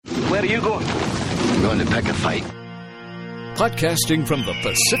Where are you going? I'm going to pick a fight. Podcasting from the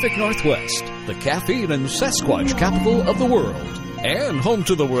Pacific Northwest, the caffeine and Sasquatch capital of the world, and home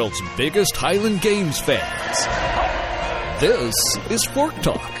to the world's biggest Highland Games fans. This is Fork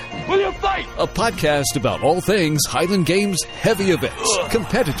Talk. Will you fight? A podcast about all things Highland Games heavy events,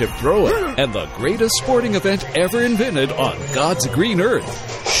 competitive throwing, and the greatest sporting event ever invented on God's green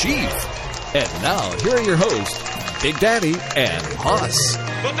earth, Sheaf. And now, here are your hosts, Big Daddy and Hoss.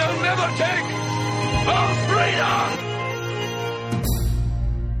 But they'll never take our freedom!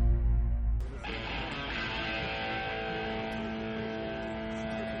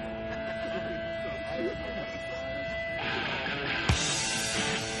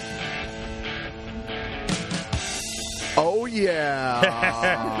 Oh, yeah.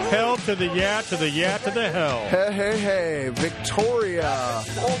 Hell to the yeah, to the yeah, to the hell. Hey. Victoria,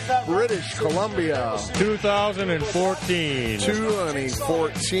 British Columbia. 2014.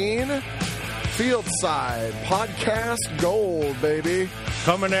 2014. Fieldside Podcast Gold, baby.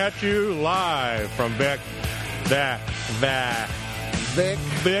 Coming at you live from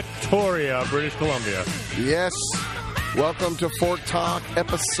Victoria, British Columbia. Yes. Welcome to Fork Talk,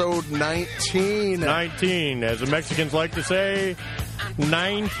 episode 19. 19, as the Mexicans like to say,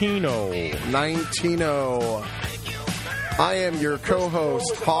 19-0. 19-0. I am your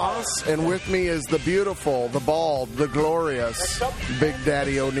co-host, Hoss, and with me is the beautiful, the bald, the glorious Big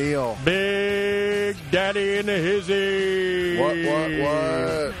Daddy O'Neill. Big Daddy in the hizzy. What?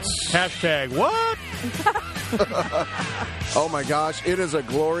 Hashtag what? Oh my gosh, it is a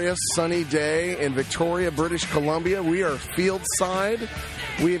glorious sunny day in Victoria, British Columbia. We are fieldside.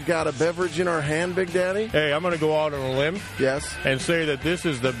 We've got a beverage in our hand, Big Daddy. Hey, I'm going to go out on a limb. Yes. And say that this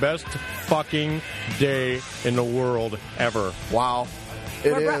is the best fucking day in the world ever. Wow.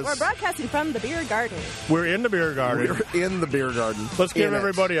 We're broadcasting from the beer garden. We're in the beer garden. We're in the beer garden. Let's give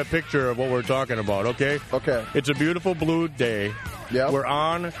everybody a picture of what we're talking about, okay? Okay. It's a beautiful blue day. Yep. We're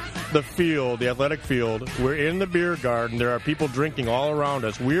on the field, the athletic field. We're in the beer garden. There are people drinking all around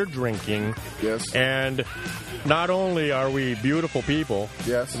us. We're drinking. Yes. And not only are we beautiful people,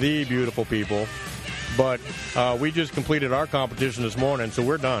 yes, the beautiful people, but we just completed our competition this morning, so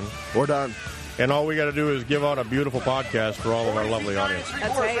we're done. We're done. And all we got to do is give out a beautiful podcast for all of our lovely audience.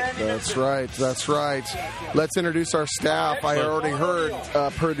 That's right. That's right. Let's introduce our staff. I already heard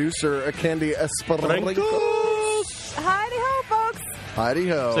producer Candy Esperrincos. Hi-de-ho, folks.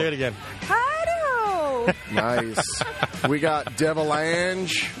 Hi-de-ho. Say it again. Hi-de-ho. Nice. We got Devil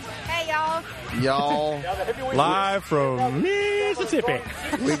Ange. Hey, y'all. Live from Mississippi.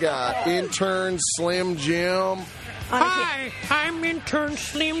 We got intern Slim Jim. Hi, I'm intern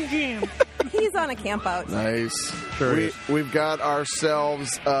Slim Jim. He's on a camp out. Nice. Sure We've got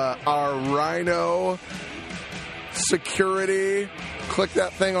ourselves our Rhino security. Click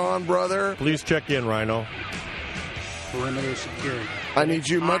that thing on, brother. Please check in, Rhino. Perimeter security. I need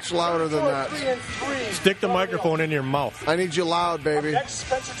you much louder than that. Stick the microphone in your mouth. I need you loud, baby.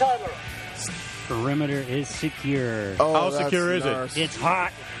 Spencer Tyler. Perimeter is secure. Oh, How that's secure is it? nice. It's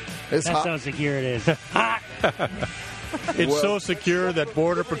hot. It's That's hot. how secure it is. Hot. It's so secure that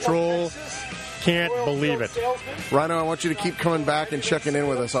Border Patrol can't believe it. Rhino, I want you to keep coming back and checking in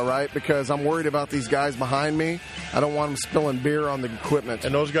with us, all right? Because I'm worried about these guys behind me. I don't want them spilling beer on the equipment.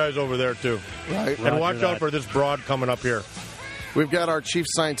 And those guys over there, too. Right? And watch Roger out that. for this broad coming up here. We've got our Chief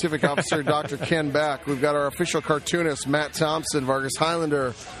Scientific Officer, Dr. Ken Beck. We've got our official cartoonist, Matt Thompson, Vargas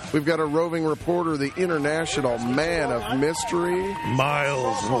Highlander. We've got our roving reporter, the international man of mystery,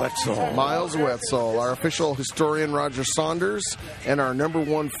 Miles Wetzel. Miles Wetzel. Our official historian, Roger Saunders. And our number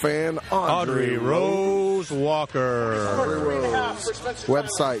one fan, Audrey Rose Walker.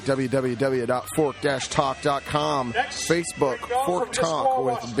 Website, www.fork-talk.com. Facebook, Fork Talk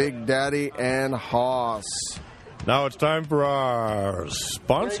with Big Daddy and Hoss. Now it's time for our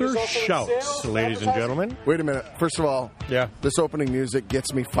sponsor shouts, ladies and gentlemen. Wait a minute. First of all, Yeah. this opening music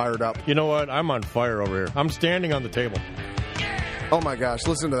gets me fired up. You know what? I'm on fire over here. I'm standing on the table. Oh my gosh,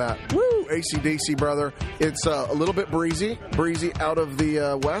 listen to that. Woo! AC/DC, brother. It's a little bit breezy out of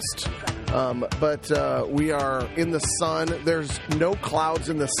the west. But we are in the sun. There's no clouds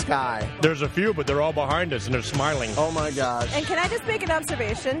in the sky. There's a few, but they're all behind us, and they're smiling. Oh, my gosh. And can I just make an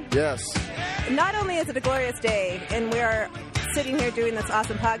observation? Yes. Not only is it a glorious day, and we are sitting here doing this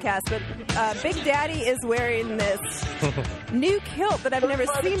awesome podcast, but Big Daddy is wearing this new kilt that I've never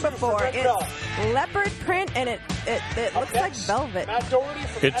seen before. It's leopard print, and it looks like velvet.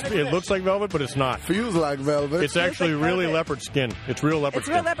 It looks like velvet, but it's not. Feels like velvet. It's actually like really velvet. leopard skin. It's real leopard It's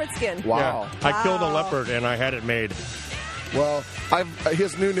skin. real leopard skin. Wow. Yeah. I killed a Wow. leopard, and I had it made. Well,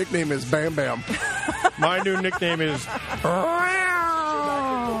 his new nickname is Bam Bam. My new nickname is...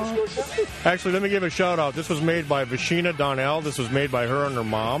 Actually, let me give a shout out. This was made by Vashina Donnell. This was made by her and her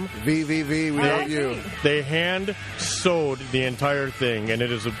mom. VVV, we love you. They hand sewed the entire thing, and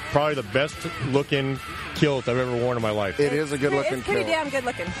it is probably the best looking kilt I've ever worn in my life. It is a good looking It's pretty kilt. damn good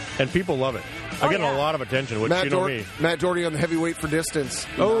looking. And people love it. I get a lot of attention, which you know me. Matt Doherty on the heavyweight for distance.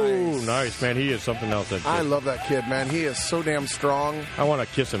 Oh, nice, man. He is something else. That kid. I love that kid, man. He is so damn strong. I want to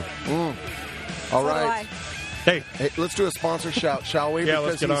kiss him. All So do right. Hey, let's do a sponsor shout, shall we? Yeah, because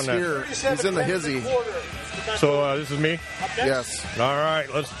let's get he's on that. here. He's in the hizzy. so this is me? Yes. All right,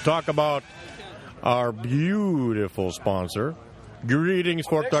 let's talk about our beautiful sponsor. Greetings,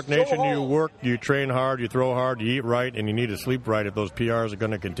 Fork Duck Nation. You work, you train hard, you throw hard, you eat right, and you need to sleep right if those PRs are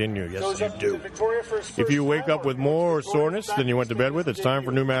going to continue. Yes, you do. If you wake up with more soreness than you went to bed with, it's time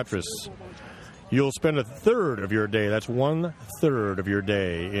for a new mattress. You'll spend a third of your day, that's 1/3 of your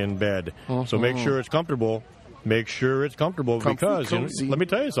day in bed. So make sure it's comfortable. Make sure it's comfortable because, cozy. let me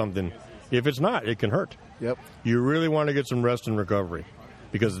tell you something, if it's not, it can hurt. Yep. You really want to get some rest and recovery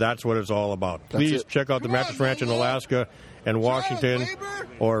because that's what it's all about. Please check out the Mattress Ranch in Alaska and Washington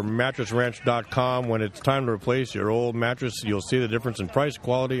or mattressranch.com. When it's time to replace your old mattress, you'll see the difference in price,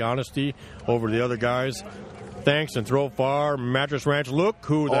 quality, honesty over the other guys. Thanks and throw far, Mattress Ranch. Look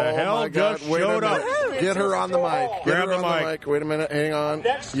who the hell just showed up. Get her on the mic. Grab the mic. Wait a minute. Hang on.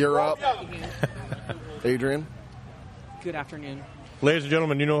 You're up. Adrian. Good afternoon. Ladies and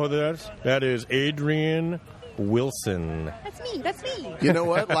gentlemen, you know who that is? That is Adrian Wilson. That's me. You know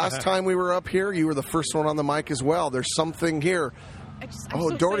what? Last time we were up here, you were the first one on the mic as well. There's something here. I'm so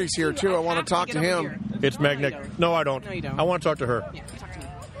Doherty's here excited, too. I want to talk to get over him. here. It's magnetic. No, I don't. No, you don't. I want to talk to her. Yeah, talk to me.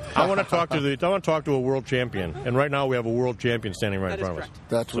 I want to talk to a world champion, and right now we have a world champion standing right That in is front of us. correct.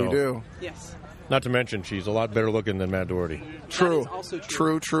 That's what we So- do. Yes. Not to mention, she's a lot better looking than Matt Doherty. True. is also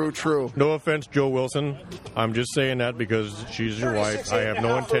true. True. No offense, Joe Wilson. I'm just saying that because she's your wife. I have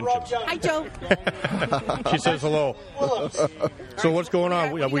no intentions. Hi, Joe. She says hello. So what's going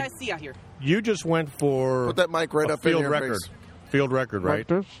on? What do you guys see out here? You just went for Put that mic right a up in field your record. face. Field record, right?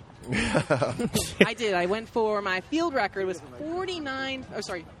 I did. I went for my field record was 49. Oh,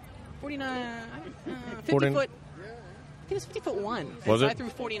 sorry, 49. 50 40 foot. I think it was 50'1". Was so it? I threw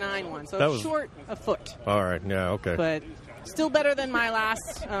 49 one, so That was- short a foot, All right. Yeah. Okay. but still better than my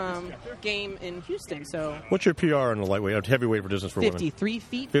last game in Houston. So What's your PR in the lightweight, heavyweight for distance for women? 53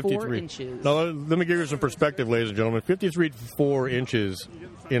 feet 53 4 inches. Now, let me give you some perspective, ladies and gentlemen. 53 4 inches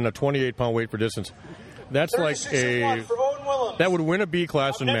in a 28-pound weight for distance. That's like that would win a B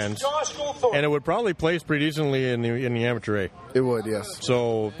class in men's, and it would probably place pretty decently in the amateur A. It would, yes.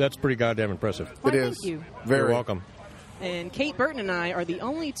 So that's pretty goddamn impressive. Why, It is. Thank you. Very. You're welcome. And Kate Burton and I are the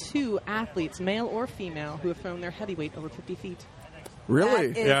only two athletes, male or female, who have thrown their heavyweight over 50 feet Really?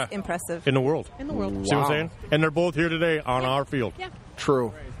 That is Yeah. impressive. In the world. in the world. See what I'm Wow. saying? And they're both here today on our field. Yeah.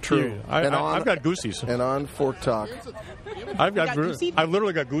 True. Yeah, I've got goosies. And on Fork Talk. I've got goosies? I've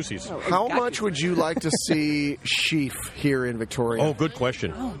literally got goosies. How got much you. would you like to see Sheaf here in Victoria? Oh, good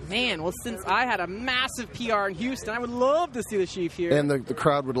question. Oh, man. Well, since I had a massive PR in Houston, I would love to see the Chief here. And the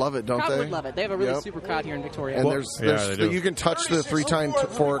crowd would love it, don't crowd they? would love it. They have a really Yep. super crowd here in Victoria. And Well, there's yeah, they do. you can touch the 3-time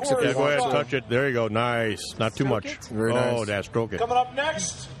forks if Yeah, you go want ahead, to. touch it. There you go. Nice. Not too Stroke much. it. Very Oh, nice. that's stroke it. Coming up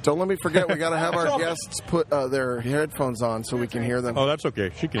next, Don't let me forget, we got to have our guests put their headphones on so we can hear them. Oh, that's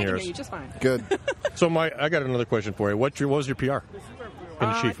okay. She can I hear can us. hear you just fine. Good. So, I got another question for you. What was your PR in the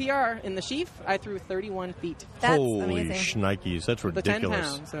My sheaf? PR in the Chief, I threw 31 feet. That's Holy amazing. shnikes. That's The 10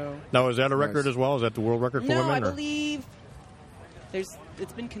 ridiculous. pounds. So Now, is that a record Nice. as well? Is that the world record for no, women? I or- believe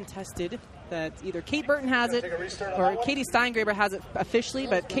it's been contested that either Kate Burton has it or Katie Steingraber has it officially,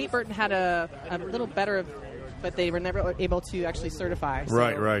 but Kate Burton had a little better, but they were never able to actually certify. So.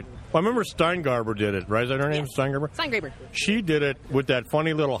 Right. Well, I remember Steingarber did it, right? Is that her name, Yes. Steingarber? Steingraber. She did it with that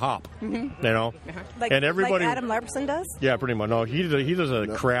funny little hop, you know? Like, and everybody, like Adam Larson does? yeah, pretty much. No, he does a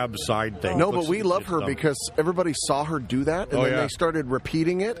crab side thing. No, Looks- but we love it's her dumb. because everybody saw her do that, and Oh, then yeah. they started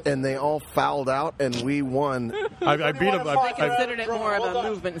repeating it, and they all fouled out, and we won. I beat him. They considered it more of a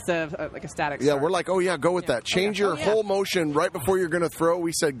movement instead of like a static. Yeah, start. we're like, oh yeah, go with that. Change your Oh, yeah. whole motion right before you're going to throw.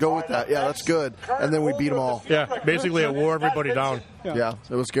 We said, go with that. Yeah, that's good. And then we beat them all. Yeah, basically it wore everybody down. Yeah,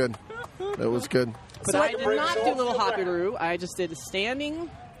 it was good. It was good. But I did not do little hoppy-doo. I just did standing.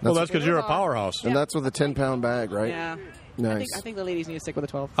 Well, that's because you're a powerhouse. And that's with a 10-pound bag, right? Yeah. Nice. I think the ladies need to stick with the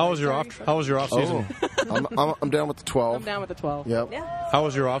 12. How was your off season? Oh, I'm down with the 12. I'm down with the 12. Yep. Yeah. How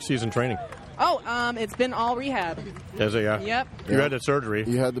was your off season training? Oh, it's been all rehab. Is it? Yeah. Yep. You had that surgery.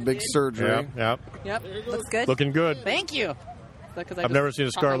 You had the big surgery. Yeah. Yep. Looks good. Looking good. Thank you. I've never seen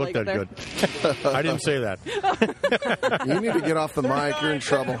a scar look that good. I didn't say that. You need to get off the mic. You're in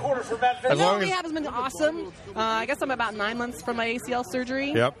trouble. As long as rehab has been awesome. I guess I'm about 9 months from my ACL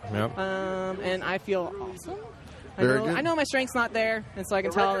surgery. Yep. And I feel awesome. Very good. I know my strength's not there, and so I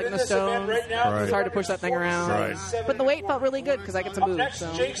can tell, like, in the stones, it's hard to push that thing around. Right. But the weight felt really good because I get to move. So.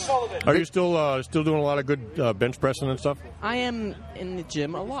 Are you still doing a lot of good bench pressing and stuff? I am in the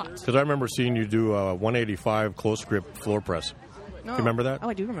gym a lot. Because I remember seeing you do 185 close grip floor press. No. Do you remember that? Oh,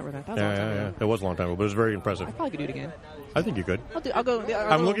 I do remember that. That was a long time ago. It was a long time ago, but it was very impressive. I probably could do it again. I think you could. I'll go.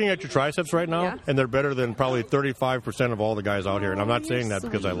 I'm looking at your triceps right now, and they're better than probably 35% of all the guys out here. And I'm not saying that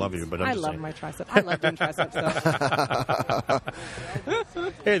because I love you, but I'm I just love saying. my triceps. I love doing tricep stuff.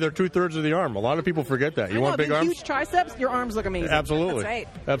 Hey, they're 2/3 of the arm. A lot of people forget that. You want big arms? Huge triceps, your arms look amazing. Absolutely. That's right.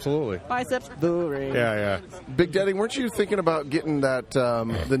 Absolutely. Biceps, boring. Yeah. Big Daddy, weren't you thinking about getting that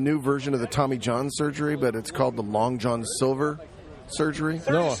the new version of the Tommy John surgery, but it's called the Long John Silver surgery?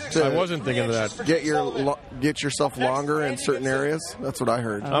 No, I wasn't thinking of that. Get yourself longer in certain areas. That's what I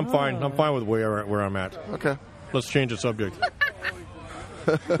heard. I'm fine. I'm fine with where I'm at. Okay. Let's change the subject.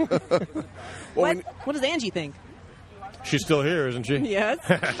 What does Angie think? She's still here, isn't she? Yes.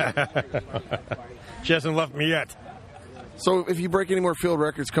 She hasn't left me yet. So if you break any more field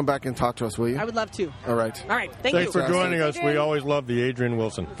records, come back and talk to us, will you? I would love to. All right. All right. Thank you. Thanks for joining us. We always love the Adrian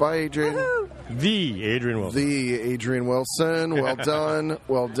Wilson. Bye, Adrian. The Adrian Wilson. The Adrian Wilson. Well done.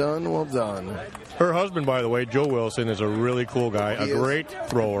 Well done. Well done. Her husband, by the way, Joe Wilson, is a really cool guy, He a is. great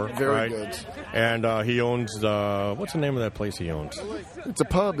thrower. Very good. And he owns, what's the name of that place he owns? It's a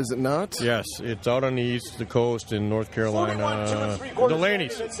pub, is it not? Yes, it's out on the east coast in North Carolina.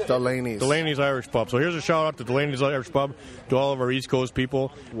 Delaney's. Delaney's Irish Pub. So here's a shout out to Delaney's Irish Pub, to all of our East Coast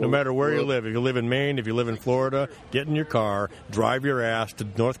people. No matter where you live, if you live in Maine, if you live in Florida, get in your car, drive your ass to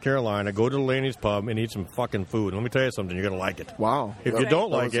North Carolina, go to Delaney's Pub, and eat some fucking food. Let me tell you something, you're going to like it. Wow. If you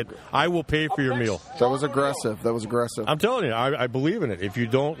don't like it, I will pay for your meal. That was aggressive. I'm telling you, I believe in it. If you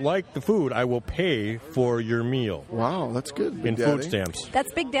don't like the food, I will pay for your meal. Wow, that's good. In Daddy. food stamps.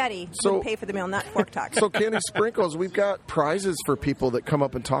 That's Big Daddy. So- Would pay for the meal, not Fork Talk. So, Candy Sprinkles, we've got prizes for people that come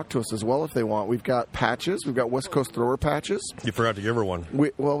up and talk to us as well if they want. We've got patches. We've got West Coast Thrower patches. You forgot to give her one.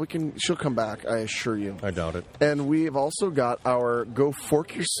 She'll come back, I assure you. I doubt it. And we've also got our Go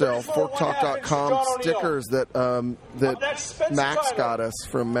Fork Yourself, forktalk.com stickers that Max got us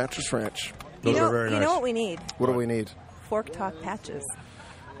from Mattress Ranch. Those are very nice. You know what we need? What do we need? Fork Talk patches.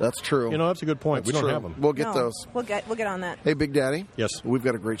 That's true. You know, that's a good point. We don't have them. We'll get No, those. We'll get on that. Hey, Big Daddy. Yes. We've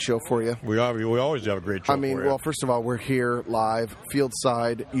got a great show for you. We always have a great show I mean, for you. well, first of all, we're here live, field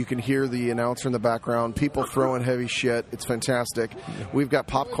side. You can hear the announcer in the background. People throwing heavy shit. It's fantastic. We've got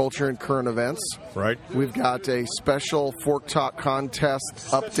pop culture and current events. Right. We've got a special Fork Talk contest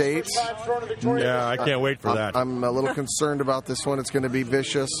update. Yeah, I can't wait for that. I'm a little concerned about this one. It's going to be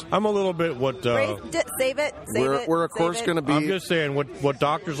vicious. I'm a little bit what... Save it. We're of course going to be... I'm just saying what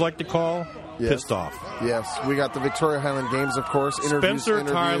doctors like to call pissed off. Yes. We got the Victoria Highland Games, of course. Spencer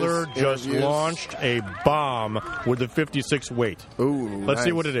Tyler just launched a bomb with the 56 weight. Ooh, Let's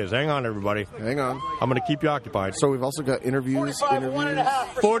see nice. what it is. Hang on, everybody. Hang on. I'm going to keep you occupied. So we've also got interviews.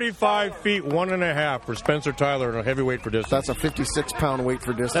 45 feet, 1.5 for Spencer Tyler in a heavyweight for distance. That's a 56-pound weight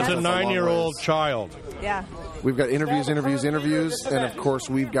for distance. That's a long 9-year-old ways. child. Yeah. We've got interviews, and of course,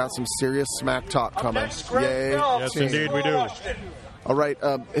 we've got some serious smack talk coming. Yay. Yes, indeed, we do. All right,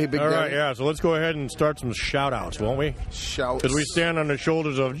 hey, Big All Daddy. right, yeah, so let's go ahead and start some shout-outs, won't we? Shouts. Because we stand on the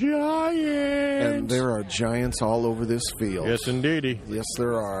shoulders of giants. And there are giants all over this field. Yes, indeedy. Yes,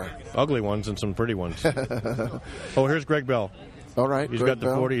 there are. Ugly ones and some pretty ones. Oh, here's Greg Bell. All right, He's Greg got the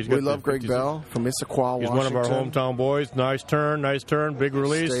Bell. 40. He's got We love the Greg 56. Bell from Issaquah, He's Washington. one of our hometown boys. Nice turn, big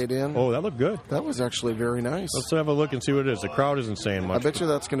release. Stayed in. Oh, that looked good. That was actually very nice. Let's have a look and see what it is. The crowd isn't saying I much. bet you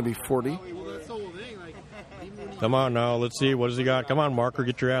that's going to be 40. Come on now, let's see. What does he got? Come on, Marker,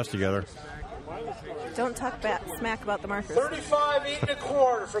 get your ass together. Don't talk smack about the markers. 35, 8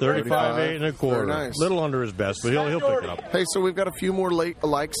 1/4 for 35, 8 1/4. Very nice. Little under his best, but he'll pick it up. Hey, so we've got a few more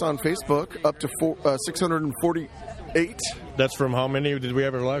likes on Facebook, up to 648. That's from how many did we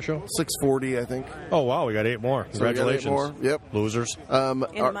have at our last show? 640, I think. Oh, wow, we got 8 more. So we got 8 Congratulations. more. Yep. Losers.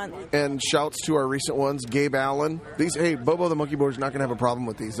 In a month. And shouts to our recent ones, Gabe Allen. Hey, Bobo the Monkey Boy's not going to have a problem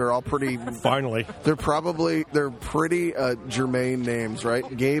with these. They're all pretty. Finally. They're pretty germane names,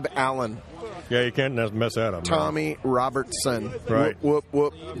 right? Gabe Allen. Yeah, you can't mess that up. Tommy Robertson. Right. Whoop,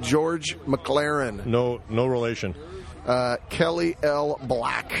 whoop, whoop. George McLaren. No relation. Kelly L.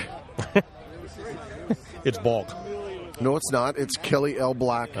 Black. It's Bulk. No, it's not. It's Kelly L.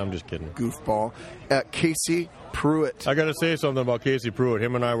 Black. I'm just kidding. Goofball. Casey Pruitt. I got to say something about Casey Pruitt.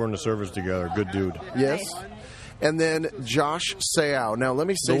 Him and I were in the service together. Good dude. Yes. And then Josh Seau. Now, let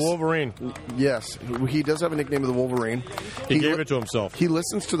me say... The Wolverine. Yes, he does have a nickname of the Wolverine. He gave it to himself. He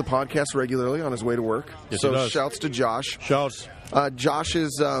listens to the podcast regularly on his way to work. Yes, so he does. Shouts to Josh. Shouts. Josh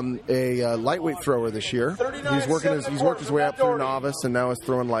is a lightweight thrower this year. He's worked his way up through novice and now is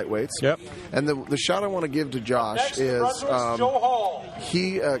throwing lightweights. Yep. And the shout I want to give to Josh is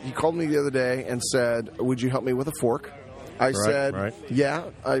he called me the other day and said, "Would you help me with a fork?" I said, "Yeah,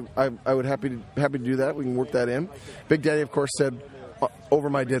 I would happy to do that. We can work that in." Big Daddy, of course, said, "Over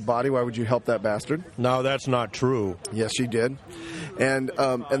my dead body. Why would you help that bastard?" No, that's not true. Yes, she did. And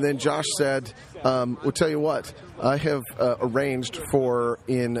then Josh said, "We'll tell you what. I have arranged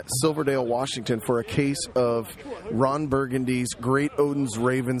in Silverdale, Washington, for a case of Ron Burgundy's Great Odin's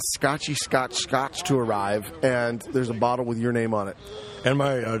Raven Scotchy Scotch to arrive, and there's a bottle with your name on it." And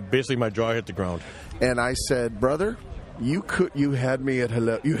basically my jaw hit the ground. And I said, "Brother, you had me at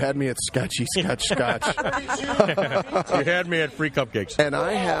Scotchy Scotch. You had me at free cupcakes." And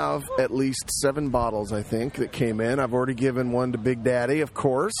I have at least 7 bottles, I think, that came in. I've already given one to Big Daddy, of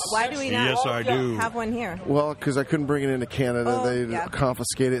course. Why do we not Yes, I do. have one here? Well, because I couldn't bring it into Canada. They'd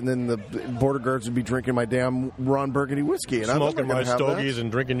confiscate it, and then the border guards would be drinking my damn Ron Burgundy whiskey. And Smoking I'm my not have stogies that.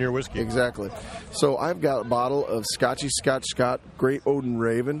 and drinking your whiskey. Exactly. So I've got a bottle of Scotchy Scott Great Odin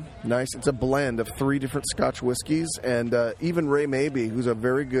Raven. Nice. It's a blend of 3 different Scotch whiskeys, and even Ray Mabey, who's a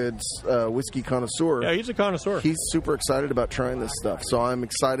very good whiskey connoisseur. Yeah, he's a connoisseur. He's super excited about trying this stuff. So I'm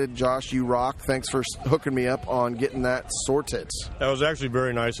excited. Josh, you rock. Thanks for hooking me up on getting that sorted. That was actually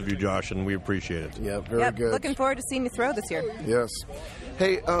very nice of you, Josh, and we appreciate it. Yeah, very good. Looking forward to seeing you throw this year. Yes.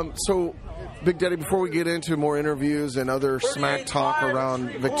 Hey, so Big Daddy, before we get into more interviews and other smack talk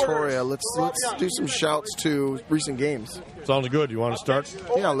around Victoria, let's do some shouts to recent games. Sounds good. You want to start?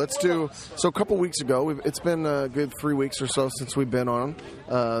 Yeah, let's do. So a couple weeks ago, it's been a good 3 weeks or so since we've been on.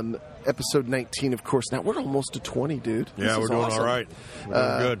 Episode 19, of course. Now, we're almost to 20, dude. Yeah, we're doing all right.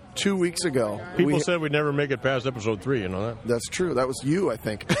 We're doing good. 2 weeks ago. People said we'd never make it past episode 3, you know that? That's true. That was you, I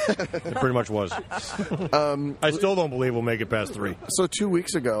think. It pretty much was. I still don't believe we'll make it past 3. So 2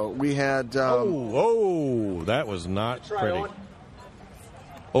 weeks ago, we had... that was not pretty.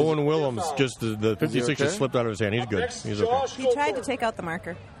 Owen Willems, just the 56 just slipped out of his hand. He's good. He's okay. He tried to take out the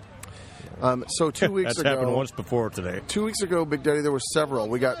marker. So 2 weeks ago... That's happened once before today. 2 weeks ago, Big Daddy, there were several.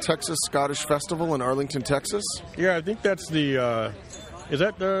 We got Texas Scottish Festival in Arlington, Texas. Yeah, I think that's the...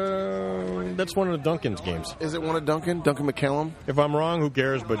 that's one of the Duncan's games. Is it one of Duncan McCallum? If I'm wrong, who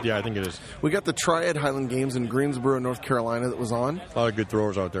cares? But yeah, I think it is. We got the Triad Highland Games in Greensboro, North Carolina that was on. A lot of good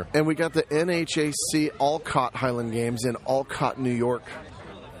throwers out there. And we got the NHAC Alcott Highland Games in Alcott, New York.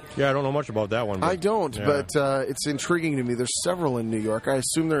 Yeah, I don't know much about that one. I don't, but it's intriguing to me. There's several in New York. I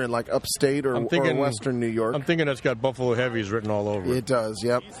assume they're in like upstate or western New York. I'm thinking it's got Buffalo Heavies written all over it. It does,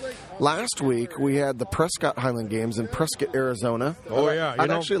 yep. Last week, we had the Prescott Highland Games in Prescott, Arizona. Oh, yeah. I'd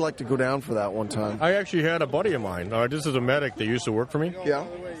actually like to go down for that one time. I actually had a buddy of mine. This is a medic that used to work for me. Yeah.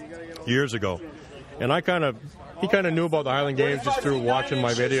 Years ago. And he kind of knew about the Highland Games just through watching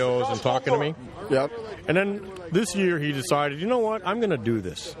my videos and talking to me. Yep. And then this year he decided, you know what, I'm going to do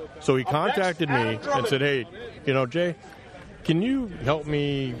this. So he contacted me and said, hey, Jay, can you help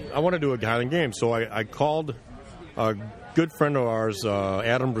me? I want to do a Highland Games. So I called a good friend of ours,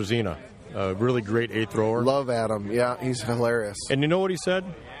 Adam Brazina, a really great 8 thrower. Love Adam. Yeah, he's hilarious. And you know what he said?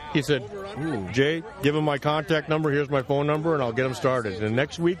 He said, Jay, give him my contact number, here's my phone number, and I'll get him started. And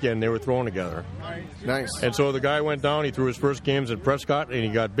next weekend, they were throwing together. Nice. And so the guy went down, he threw his first games at Prescott, and he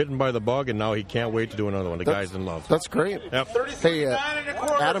got bitten by the bug, and now he can't wait to do another one. The guy's in love. That's great. Yep. Hey,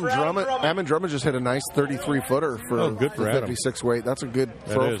 Adam Drummond just hit a nice 33-footer for good for 56 weight. That's a good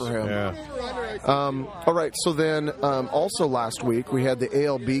throw for him. Yeah. All right, so then also last week, we had the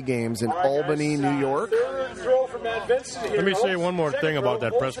ALB games in Albany, New York. Let me say one more thing about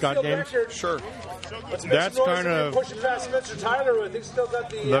that Prescott game. Sure. That's kind of the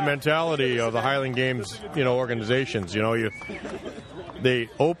mentality of the Highland Games, organizations. They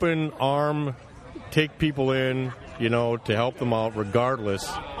open arm, take people in, to help them out regardless,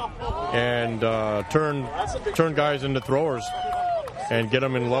 and turn guys into throwers and get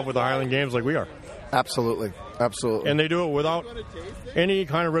them in love with the Highland Games like we are. Absolutely. And they do it without any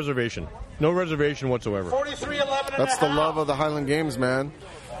kind of reservation. No reservation whatsoever. That's the love of the Highland Games, man.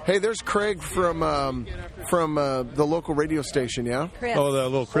 Hey, there's Craig from the local radio station, yeah? Chris. Oh, the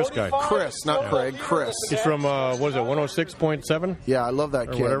little Chris guy. Chris, not Craig, Chris. He's from, 106.7? Yeah, I love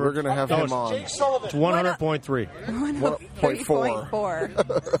that kid. Whatever. We're going to have him on. It's 100.3.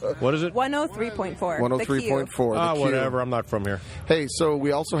 103.4. What is it? 103.4. 103.4. Whatever. I'm not from here. Hey, so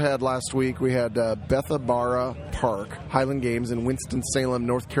we also had last week, we had Bethabara Park Highland Games in Winston-Salem,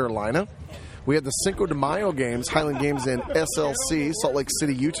 North Carolina. We had the Cinco de Mayo games, Highland Games in SLC, Salt Lake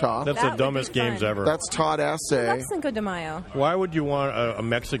City, Utah. That's That the would be dumbest fun. games ever. That's Todd I Assay. love Cinco de Mayo. Why would you want a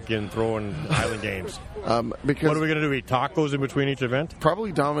Mexican throwing Highland Games? Because What are we going to do? Eat tacos in between each event?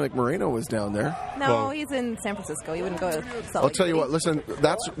 probably Dominic Moreno was down there. No, Well- he's in San Francisco. He wouldn't go to Salt I'll Lake tell you City. what. Listen,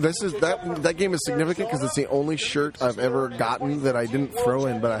 that game is significant because it's the only shirt I've ever gotten that I didn't throw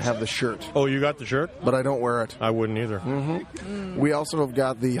in, but I have the shirt, Oh, you got the shirt? but I don't wear it. I wouldn't either. We also have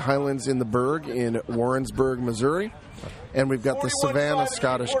got the Highlands in the Berg in Warrensburg, Missouri, and we've got the Savannah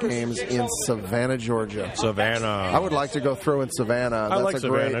Scottish Games in Savannah, Georgia. Savannah. I would like to go throw in Savannah. I That's like a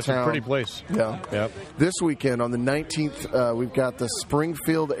Savannah. great It's town. a pretty place. Yeah. Yep. This weekend on the 19th, we've got the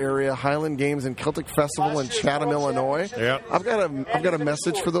Springfield area Highland Games and Celtic Festival in Chatham, Illinois. Yep. I've got a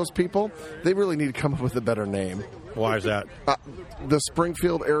message for those people. They really need to come up with a better name. Why is that? The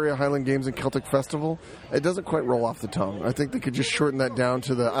Springfield area Highland Games and Celtic Festival. It doesn't quite roll off the tongue. I think they could just shorten that down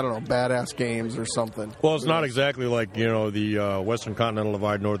to the Badass Games or something. Well, it's not exactly like, the Western Continental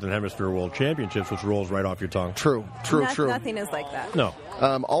Divide Northern Hemisphere World Championships, which rolls right off your tongue. True. Nothing is like that. No.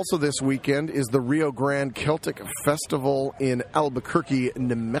 Also this weekend is the Rio Grande Celtic Festival in Albuquerque,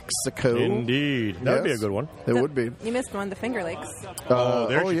 New Mexico. Indeed. That would be a Yes. good one. It would be. You missed one, the Finger Lakes. Oh,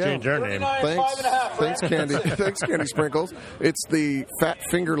 they should yeah. change their name. Thanks, Candy. Thanks, Candy Sprinkles. It's the Fat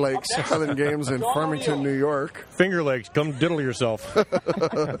Finger Lakes Highland Games in Farmington, New York. Finger Lakes, come diddle yourself.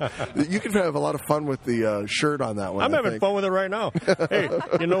 You could have a lot of fun with the shirt on that one. I'm I having think. fun with it right now. Hey,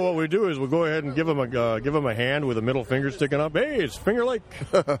 you know what we do is we'll go ahead and give them a hand with a middle finger sticking up. Hey, it's Finger Lake.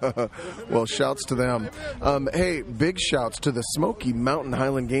 Well, shouts to them. Hey, big shouts to the Smoky Mountain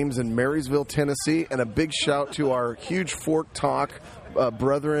Highland Games in Marysville, Tennessee, and a big shout to our huge Fork Talk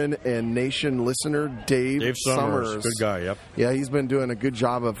brethren and nation listener, Dave Summers. Good guy, yep. Yeah, he's been doing a good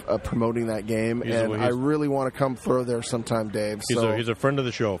job of promoting that game, and I really want to come throw there sometime, Dave. He's a friend of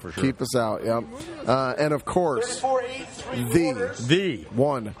the show for sure. Keep us out, yeah. And of course, the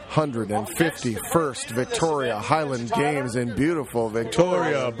 151st Victoria Highland Games in beautiful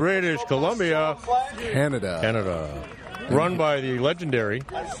Victoria, British Columbia, Canada. Run by the legendary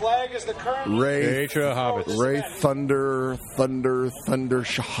Ray Shahavitz. Ray Thunder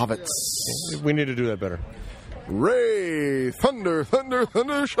Shahavitz. We need to do that better. Ray Thunder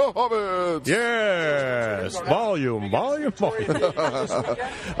Shahavitz. Yes, volume.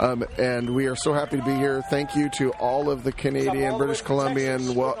 And we are so happy to be here. Thank you to all of the Canadian, British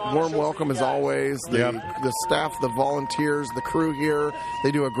Columbian. Warm welcome as always. The staff, the volunteers, the crew here.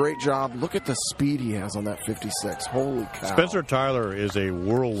 They do a great job. Look at the speed he has on that 56. Holy cow. Spencer Tyler is a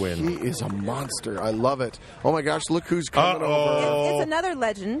whirlwind. He is a monster. I love it. Oh my gosh, look who's coming over. It's another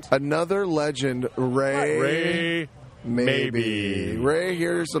legend. Another legend, Ray. Maybe. Ray,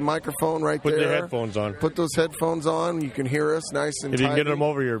 here's the microphone right there. Put the headphones on. Put those headphones on. You can hear us nice and If you can tidy. get them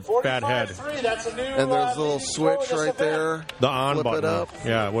over your fat head. And there's a little switch right there. The on Flip button. it up.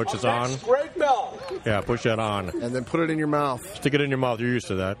 Yeah, which is on. Yeah, push that on. And then put it in your mouth. Stick it in your mouth. You're used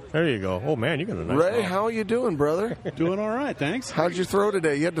to that. There you go. Oh, man, you got a nice Ray, mouth. how are you doing, brother? Doing all right, thanks. How'd you throw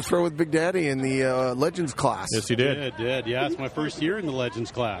today? You had to throw with Big Daddy in the Legends class. Yes, he did. Did. Yeah, it's my first year in the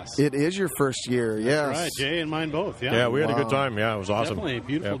Legends class. It is your first year, yes. Right, Jay and mine both. Yeah, Yeah, we had a Wow. good time. Yeah, it was awesome. Definitely a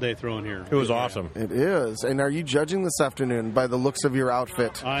beautiful Yeah. day throwing here. It was awesome. It is. And are you judging this afternoon by the looks of your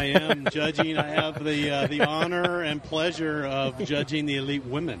outfit? I am judging. I have the honor and pleasure of judging the elite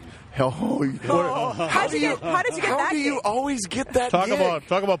women. Oh, How did you get how that? do you always get that Talk gig?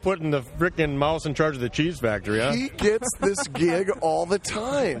 about putting the frickin' mouse in charge of the cheese factory, huh? He gets this gig all the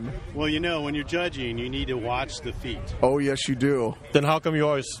time. Well, when you're judging, you need to watch the feet. Oh, yes, you do. Then how come you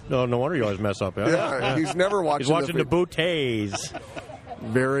always? Oh, no wonder you always mess up. Yeah, he's never watching. He's watching the feed. bouteilles.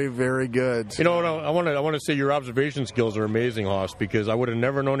 Very, very good. You know what? I want to say your observation skills are amazing, Hoss, because I would have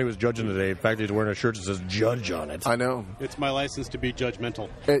never known he was judging today. In fact, he's wearing a shirt that says "Judge" on it. I know. It's my license to be judgmental.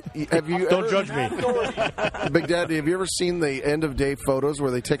 Have you Don't ever, judge me. Big Daddy, have you ever seen the end of day photos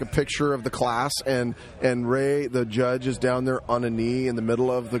where they take a picture of the class and Ray, the judge, is down there on a knee in the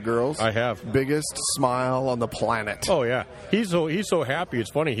middle of the girls? I have. Biggest smile on the planet. Oh yeah, he's so happy.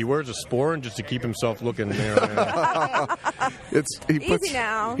 It's funny. He wears a sporran just to keep himself looking. Easy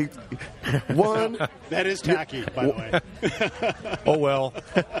now. One. That is tacky, by the way. Oh well.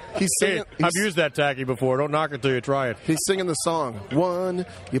 He's singing. Hey, I've used that tacky before. Don't knock it till you try it. He's singing the song. 1,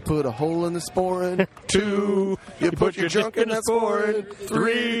 you put a hole in the sporran. 2, you put your junk in that sporran.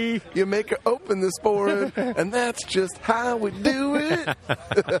 3, you make it open the sporran. And that's just how we do it.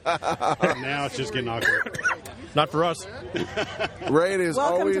 Now it's just getting awkward. Not for us. Ray, it is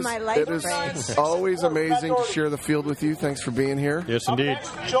Welcome to my life, Ray. always amazing to share the field with you. Thanks for being here. Yes, indeed.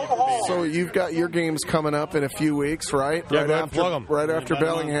 So you've got your games coming up in a few weeks, right? Yeah, go ahead and plug 'em. Right after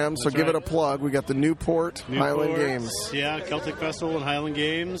Bellingham. So That's give it a right. plug. We got the Newport Highland Games. Yeah, Celtic Festival and Highland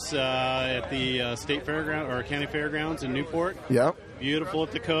Games at the State Fairground or County Fairgrounds in Newport. Yep. Beautiful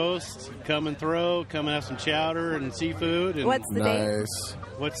at the coast. Come and throw. Come and have some chowder and seafood. And What's the date? Nice.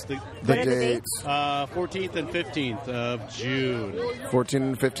 what's the The What are the dates. 14th and 15th of June. 14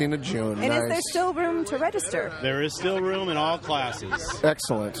 and 15 of June. And nice. is there still room to register? There is still room in all classes.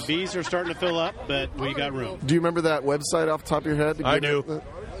 Excellent. Bees are starting to fill up, but we got room. Do you remember that website off the top of your head? I do.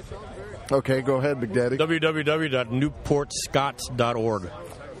 Okay, go ahead, Big Daddy. www.newportscots.org.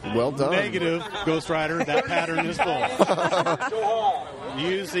 Well done. Negative, Ghost Rider, that pattern is full.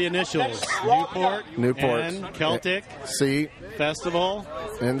 Use the initials. Newport. N, Celtic, C, Festival,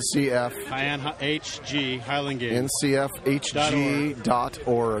 NCF, and HG, Highland Games.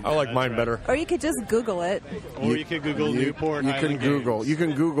 NCFHG.org. I like mine better. Or you could just Google it. Or you could Google Newport You Highland can Google. Games. You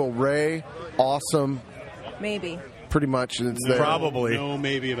can Google Ray. Awesome. Maybe. Pretty much, it's there. Probably. No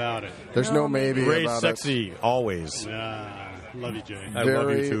maybe about it. There's no maybe Ray's about sexy, always. Love you, Jay. I it. love you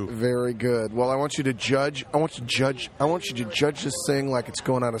Very, too. very good. Well, I want you to judge. I want you to judge this thing like it's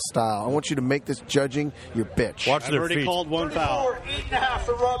going out of style. I want you to make this judging your bitch. Watch I've their already feet. called one foul.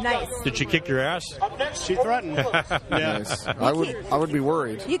 Nice. Did she kick your ass? She threatened. Yeah. Nice. I would be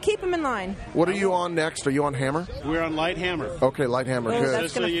worried. You keep them in line. What are you on next? Are you on Hammer? We're on light hammer. Okay, light hammer. Oh, Good. that's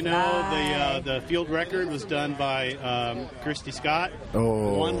Just so gonna you know, fly. the field record was done by Christy Scott.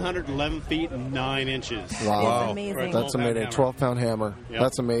 Oh. 111 feet and 9 inches. Wow. It's amazing. That's amazing. 12-pound hammer. Yep.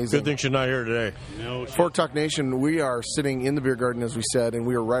 That's amazing. Good thing she's not here today. No shit. Fort Talk Nation, we are sitting in the beer garden, as we said, and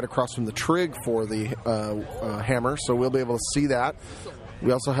we are right across from the trig for the hammer, so we'll be able to see that.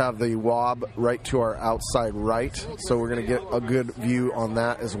 We also have the WAB right to our outside right, so we're going to get a good view on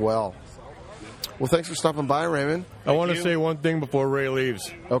that as well. Well, thanks for stopping by, Raymond. I want to you. say one thing before Ray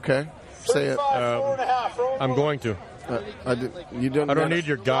leaves. Okay, say it. I'm going to. I don't need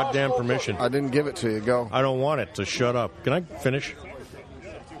your goddamn permission. I didn't give it to you. Go. I don't want it, so shut up. Can I finish?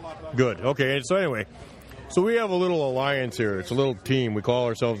 Good. Okay, so anyway, so we have a little alliance here. It's a little team. We call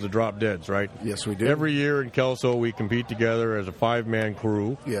ourselves the Drop Deads, right? Yes, we do. Every year in Kelso, we compete together as a 5-man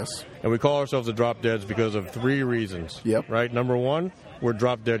crew. Yes. And we call ourselves the Drop Deads because of 3 reasons. Yep. Right? Number 1, we're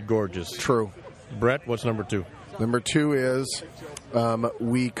drop dead gorgeous. True. Brett, what's number 2? Number 2 is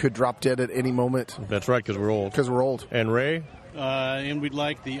we could drop dead at any moment That's right, because we're old. because we're old. And Ray? And we'd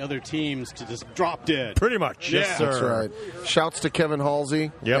like the other teams to just drop dead. Pretty much. Yes, Yeah. sir. That's right. Shouts to Kevin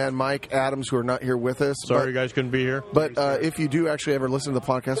Halsey Yep. and Mike Adams, who are not here with us. Sorry you guys couldn't be here. But if you do actually ever listen to the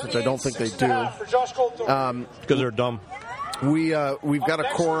podcast, which I don't think they do, Because they're dumb. we've got a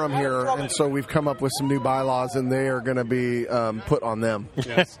quorum here, and so we've come up with some new bylaws, and they are going to be put on them.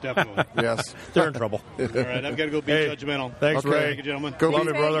 Yes, definitely. Yes. They're in trouble. All right, I've got to go be Hey, judgmental. thanks, Okay. Ray. Thank you, gentlemen. Go Love be,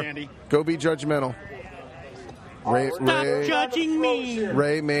 you, brother. Andy. go be judgmental. Ray, Judging me.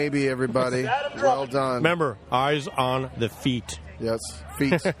 Ray, maybe everybody. Well done. Remember, eyes on the feet. Yes,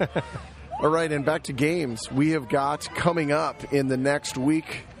 feet. All right, and back to games. We have got coming up in the next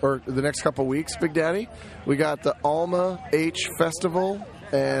week, or the next couple weeks, Big Daddy, we got the Alma H Festival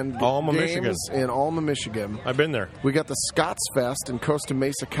and Alma, games Michigan. in Alma, Michigan. I've been there. We got the Scots Fest in Costa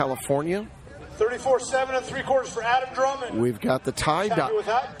Mesa, California. 34-7 and 3/4 for Adam Drummond. We've got the Happy with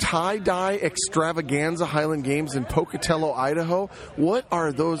that? tie-dye extravaganza Highland Games in Pocatello, Idaho. What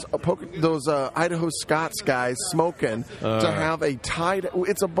are those Idaho Scots guys smoking to have a tie-dye?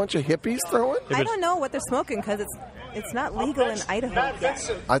 It's a bunch of hippies throwing. I don't know what they're smoking because it's not legal in Idaho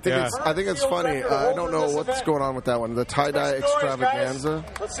yet. I think Yeah. I think it's funny. I don't know what's going on with that one. The tie-dye extravaganza.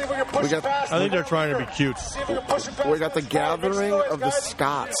 Let's see if we can push We got- it past I think they're them. trying to be cute. See if we can push it past We got the them. gathering Mix of the guys.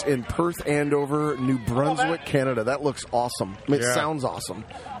 Scots in Perth, Andover, New Brunswick, Canada. That looks awesome. It Yeah. sounds awesome.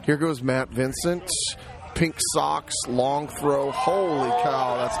 Here goes Matt Vincent. Pink socks, long throw. Holy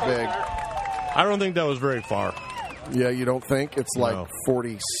cow, that's big. I don't think that was very far. Yeah, you don't think? It's like No.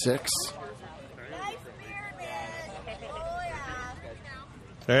 46.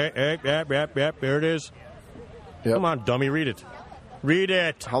 Hey, yep, there it is. Yep. Come on, dummy, read it. Read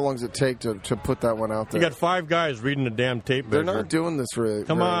it. How long does it take to put that one out You there? got 5 guys reading the damn tape They're measure. not doing this really.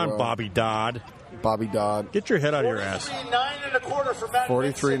 Come very on, well. Bobby Dodd. Bobby Dodd. Get your head out of your ass. 9 1/4 for Matt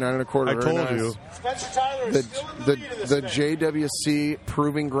 43, Vincent. 9 1/4. I Very told nice. you. Spencer Tyler is still in The lead in this the match. JWC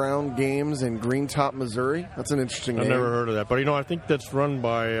Proving Ground Games in Greentop, Missouri. That's an interesting I've name. never heard of that. But, I think that's run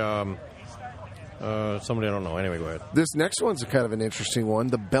by Somebody I don't know. Anyway, go ahead. This next one's kind of an interesting one.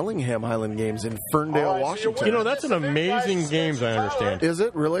 The Bellingham Highland Games in Ferndale, Washington. You know, that's an amazing games, I understand. Is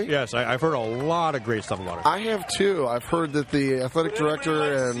it really? Yes, I've heard a lot of great stuff about it. I have too. I've heard that the athletic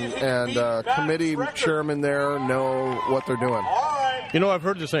director and committee chairman there know what they're doing. You know, I've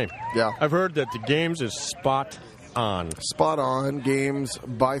heard the same. Yeah. I've heard that the games is spot on. Spot on. Games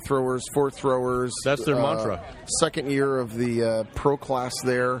by throwers, for throwers. That's their mantra. Second year of the pro class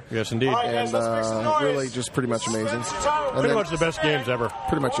there. Yes, indeed. And really just pretty much amazing. Pretty much the best games ever.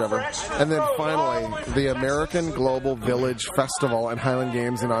 Pretty much ever. And then finally, the American Global Village Festival and Highland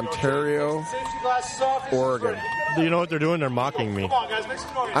Games in Ontario, Oregon. Do you know what they're doing? They're mocking me.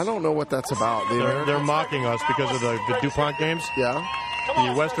 I don't know what that's about. They're mocking us because of the DuPont games. Yeah.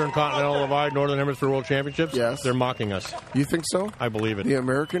 The Western Continental Divide, Northern Hemisphere World Championships. Yes. They're mocking us. You think so? I believe it. The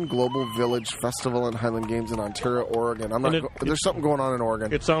American Global Village Festival and Highland Games in Ontario, Oregon. There's something going on in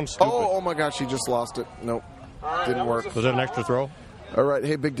Oregon. It sounds stupid. Oh my gosh, he just lost it. Nope. Didn't work. Was that an extra throw? All right.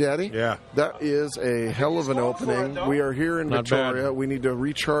 Hey, Big Daddy. Yeah. That is a hell of an opening. We are here in Not Victoria. bad. We need to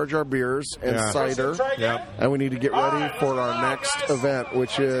recharge our beers and cider. Yeah. And we need to get ready for our next event,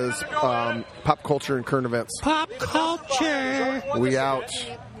 which is pop culture and current events. Pop culture. We out.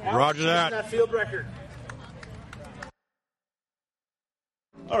 Roger that. Field record.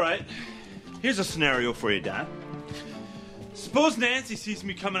 All right. Here's a scenario for you, Dad. Suppose Nancy sees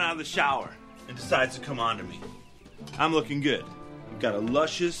me coming out of the shower and decides to come on to me. I'm looking good. I've got a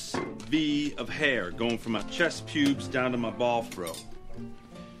luscious V of hair going from my chest pubes down to my ball fro.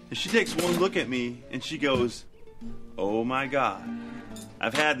 And she takes one look at me and she goes, "Oh my God,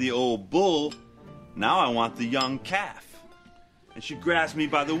 I've had the old bull, now I want the young calf." And she grabs me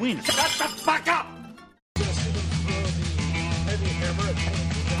by the wings. Shut the fuck up!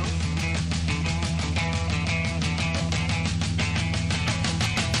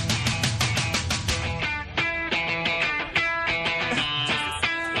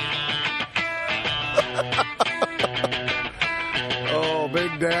 Oh,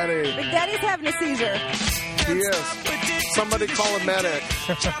 Big Daddy. Big Daddy's having a seizure. He is. Somebody call a medic.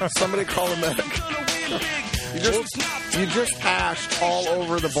 Somebody call a medic. You just ashed all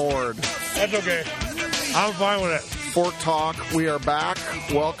over the board. That's okay. I'm fine with it. Fort Talk, we are back.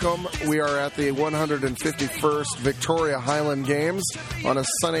 Welcome. We are at the 151st Victoria Highland Games on a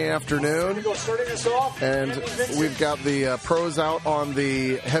sunny afternoon. And we've got the pros out on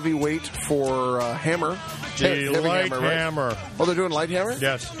the heavyweight for hammer. The Heavy light right? hammer. Oh, they're doing light hammer?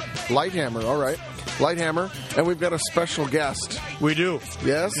 Yes. Light hammer, all right. Light hammer. And we've got a special guest. We do.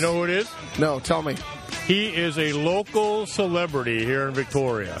 Yes? You know who it is? No, tell me. He is a local celebrity here in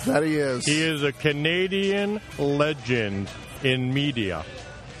Victoria. That he is. He is a Canadian legend in media.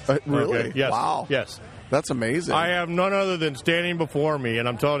 Really? Okay. Yes. Wow. Yes. That's amazing. I have none other than standing before me, and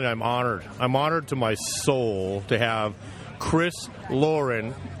I'm telling you, I'm honored. I'm honored to my soul to have Chris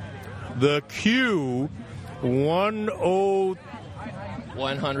Lauren, the Q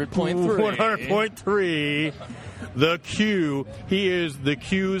 100.3. The Q. He is the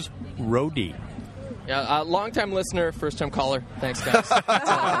Q's roadie. Yeah, long-time listener, first-time caller. Thanks, guys.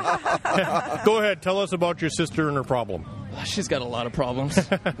 Go ahead. Tell us about your sister and her problem. She's got a lot of problems.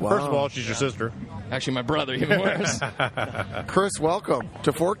 First of all, she's your sister. Actually, my brother, even worse. Chris, welcome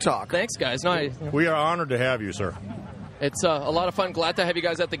to Fort Talk. Thanks, guys. No, We are honored to have you, sir. It's a lot of fun. Glad to have you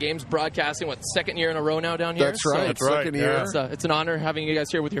guys at the games broadcasting. Second year in a row now down here? That's right. That's right. Second year. Yeah. It's an honor having you guys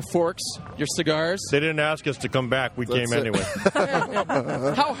here with your forks, your cigars. They didn't ask us to come back. We came anyway.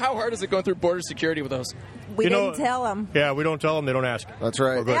 How hard is it going through border security with those? We didn't tell them. Yeah, we don't tell them. They don't ask. That's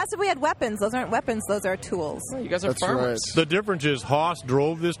right. They asked if we had weapons. Those aren't weapons. Those are tools. You guys are That's farmers. right. The difference is Haas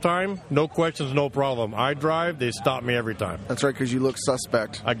drove this time. No questions, no problem. I drive. They stop me every time. That's right, because you look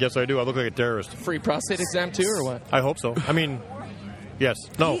suspect. I guess I do. I look like a terrorist. Free prostate exam, too, or what? I hope so. I mean, yes.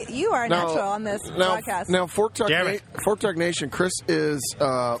 No. You are natural on this podcast. Now, Fort Talk, Damn it. Fort Talk Nation, Chris is,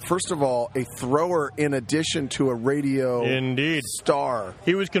 first of all, a thrower in addition to a radio Indeed. star.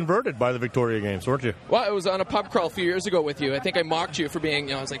 He was converted by the Victoria Games, weren't you? Well, I was on a pub crawl a few years ago with you. I think I mocked you for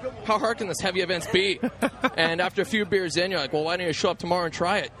being, I was like, how hard can this heavy events be? And after a few beers in, you're like, well, why don't you show up tomorrow and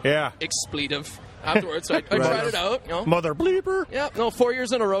try it? Yeah. Expletive. Afterwards, so I tried it out. Mother bleeper. Yeah, 4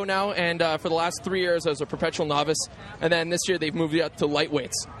 years in a row now, and for the last 3 years I was a perpetual novice, and then this year they've moved me up to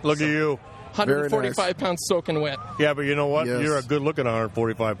lightweights. Look at you. 145 pounds soaking wet. Yeah, but you know what? Yes. You're a good-looking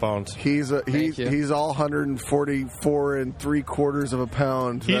 145 pounds. He's you. he's all 144 3/4 of a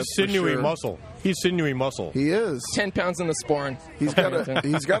pound. He's that's for sinewy sure. muscle. He's sinewy muscle. He is. 10 pounds in the sporran. He's got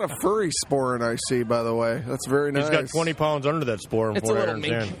a furry sporran, I see, by the way. That's very nice. He's got 20 pounds under that spore. It's a little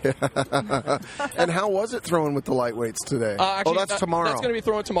mink. And how was it throwing with the lightweights today? Actually, that's tomorrow. That's going to be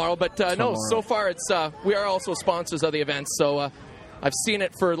thrown tomorrow. But no, so far it's we are also sponsors of the event. So I've seen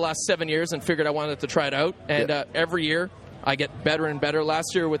it for the last 7 years and figured I wanted to try it out. And every year I get better and better.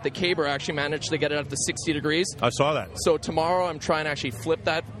 Last year with the caber, I actually managed to get it up to 60 degrees. I saw that. So tomorrow I'm trying to actually flip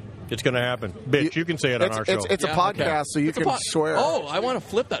that. It's going to happen. Bitch, you can say it on our show. It's a podcast, so you can swear. Oh, I want to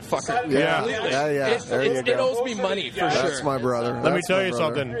flip that fucker. Yeah. Completely. Yeah. There you It go. owes me money for sure. That's my brother. Let me tell you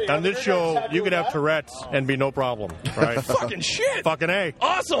something. On this show, you could have Tourette's and be no problem. Right? Fucking shit. Fucking A.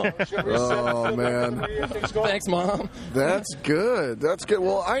 Awesome. Oh, man. Thanks, Mom. That's good. That's good.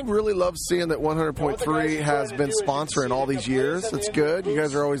 Well, I really love seeing that 100.3 has been sponsoring all these years. It's good. You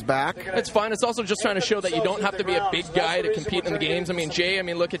guys are always back. It's fun. It's also just trying to show that you don't have to be a big guy to compete in the games. I mean, Jay,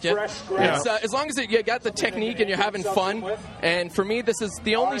 look at you. It's, as long as you got the technique and you're having fun. And for me, this is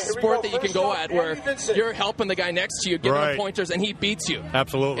the only sport that you can go at where you're helping the guy next to you, giving him pointers, and he beats you.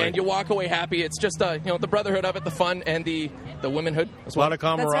 Absolutely. And you walk away happy. It's just the brotherhood of it, the fun, and the womanhood as well. A lot of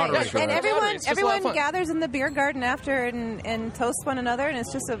camaraderie. That's right. And It's just a lot everyone of fun. gathers in the beer garden after and toasts one another, and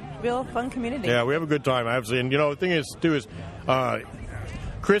it's just a real fun community. Yeah, we have a good time, obviously. And, the thing is, too, is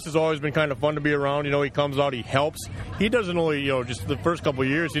Chris has always been kind of fun to be around. He comes out, he helps. He doesn't only, just the first couple of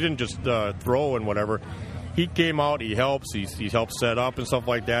years, he didn't just throw and whatever. He came out, he helps, he's helped set up and stuff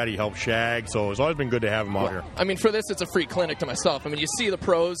like that. He helps shag, so it's always been good to have him out here. I mean, for this, it's a free clinic to myself. I mean, you see the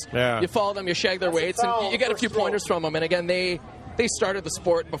pros, you follow them, you shag their weights, and you get a few pointers from them. And again, they started the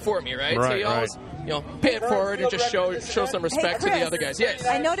sport before me, right? So you always, pay it forward and just show some respect to the other guys. Yes.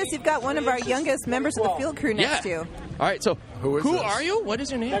 I noticed you've got one of our youngest members of the field crew next to you. All right, so who this? are you? What is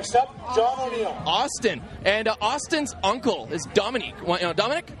your name? Next up, John O'Neill. Austin. And Austin's uncle is Dominic.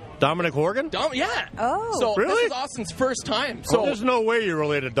 Dominic? Dominic Horgan? Yeah. Oh. So really? This is Austin's first time. So there's no way you're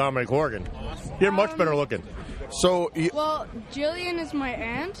related to Dominic Horgan. You're much better looking. So, well, Jillian is my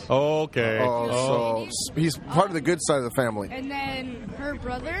aunt. Okay. So he's part of the good side of the family. And then her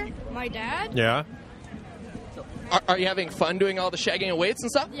brother, my dad. Yeah. Are you having fun doing all the shagging and weights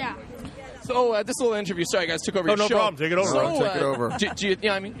and stuff? Yeah. So this little interview, sorry guys, took over your no show. problem. Take it over. So, Take it over. Do you,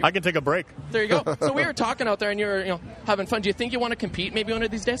 I mean, I can take a break. there you go. So we were talking out there, and you're having fun. Do you think you want to compete maybe one of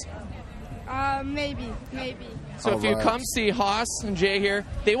these days? Maybe. So if you come see Haas and Jay here,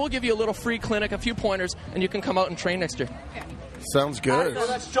 they will give you a little free clinic, a few pointers, and you can come out and train next year. Sounds good.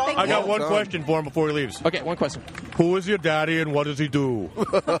 I got one question for him before he leaves. Okay, one question. Who is your daddy and what does he do?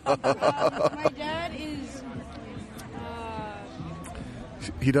 My dad is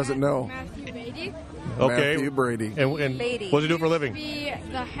He doesn't know. Matthew Beatty. Okay. Matthew Brady. And what does he do for a living? Be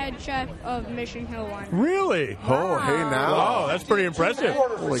the head chef of Mission Hill Wine. Really? Oh, hey now. Wow, that's pretty impressive.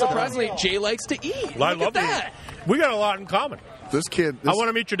 Surprisingly, Jay likes to eat. I Look love at that. We got a lot in common. This kid. I want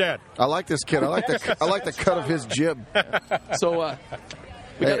to meet your dad. I like this kid. I like the cut of his jib. So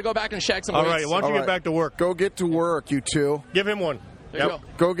we got to go back and shag some All weights. right, why don't you get back to work? Go get to work, you two. Give him one. There you go.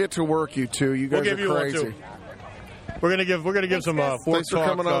 Go get to work, you two. You guys We'll give are you one crazy. too. We're gonna give some Fort Thanks for Talk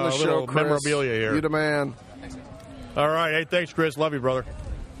coming on the show, little Chris. memorabilia here. You the man. All right, hey, thanks, Chris. Love you, brother.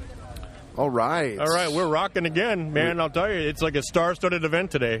 All right. All right, we're rocking again, man. I'll tell you, it's like a star-studded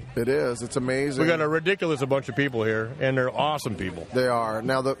event today. It is. It's amazing. We got a ridiculous bunch of people here, and they're awesome people. They are.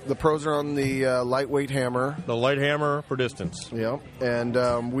 Now, the pros are on the lightweight hammer. The light hammer for distance. Yeah.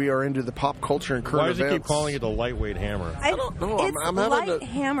 And we are into the pop culture and current Why does events. he keep calling it the lightweight hammer? I don't know. It's I'm having light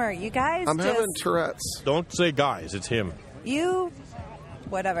hammer. You guys I'm just... having Tourette's. Don't say guys. It's him. You...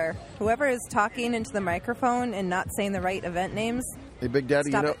 Whatever. Whoever is talking into the microphone and not saying the right event names... Hey, Big Daddy,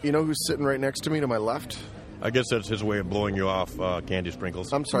 Stop it. you know who's sitting right next to me to my left? I guess that's his way of blowing you off, Candy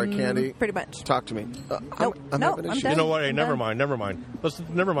Sprinkles. I'm sorry, Candy. Pretty much. Talk to me. Nope. I'm having I'm issues. done. You know what? Hey, I'm never done. mind.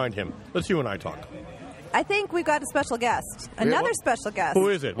 Never mind him. Let's you and I talk. I think we've got a special guest. Another special guest. Who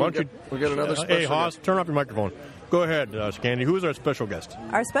is it? Why don't you? We got another special Hey, Haas, turn off your microphone. Go ahead, Candy. Who is our special guest?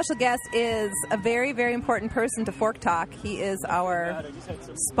 Our special guest is a very, very important person to Fork Talk. He is our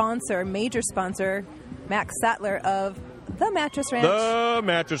sponsor, major sponsor, Max Sattler of The Mattress Ranch. The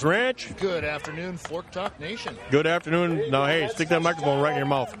Mattress Ranch. Good afternoon, Fork Talk Nation. Good afternoon. Now, hey, stick that microphone right in your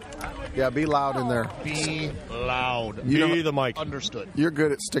mouth. Yeah, be loud in there. Be loud. Be the mic. Understood. You're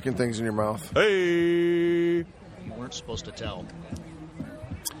good at sticking things in your mouth. Hey. You weren't supposed to tell.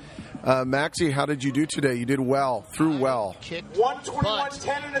 Maxie, how did you do today? You did well. Threw well. Kicked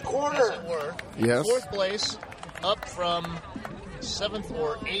 121.10 1/4. as it were. Yes. Fourth place, up from 7th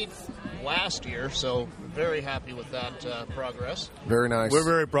or 8th last year, so very happy with that progress. Very nice. We're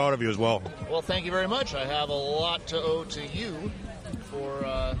very proud of you as well. Well, thank you very much. I have a lot to owe to you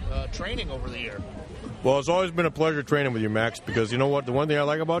for training over the year. Well, it's always been a pleasure training with you, Max, because you know what? The one thing I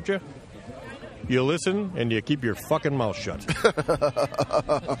like about you? You listen and you keep your fucking mouth shut. I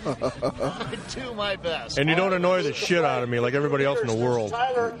do my best. And you don't annoy the shit out of me like everybody else in the world.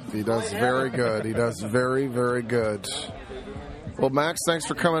 He does very good. He does very, very good. Well, Max, thanks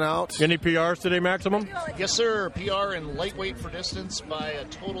for coming out. Any PRs today, Maximum? Yes, sir. PR in lightweight for distance by a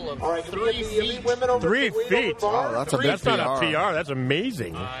total of 3 feet. 3 feet? Wow, that's a big That's PR. not a PR. That's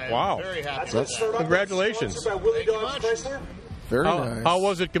amazing. Wow. Very happy. Congratulations. Thank you much. Very nice. How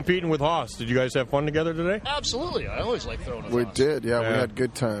was it competing with Haas? Did you guys have fun together today? Absolutely. I always like throwing a We toss. did, yeah. We had a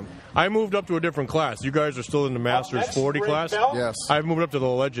good time. I moved up to a different class. You guys are still in the Masters 40 class? Yes. I've moved up to the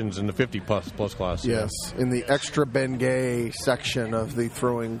Legends in the 50-plus class. Yes, in the extra Bengay section of the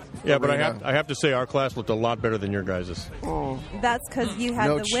throwing Yeah, but arena. I have to say our class looked a lot better than your guys'. That's because you had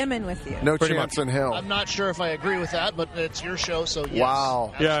No the women with you. No Pretty chance much. in hell. I'm not sure if I agree with that, but it's your show, so yes.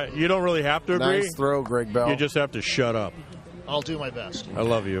 Wow. Yeah, you don't really have to agree. Nice throw, Greg Bell. You just have to shut up. I'll do my best. I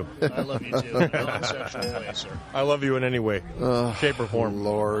love you. I love you too. In a non-sexual way, sir. I love you in any way, shape, or form.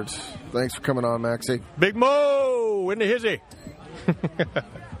 Lord. Thanks for coming on, Maxie. Big Mo in the hizzy.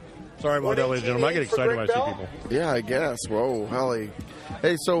 Sorry about that, ladies and gentlemen. I get excited when I see people. Yeah, I guess. Whoa, Holly.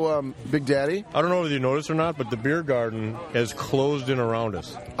 Hey, so, Big Daddy? I don't know whether you noticed or not, but the beer garden has closed in around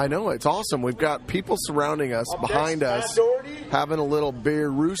us. I know, it's awesome. We've got people surrounding us, behind us, having a little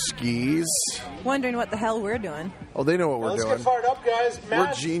beer-rooskies. Wondering what the hell we're doing. Oh, they know what we're Let's doing. get fired up, guys.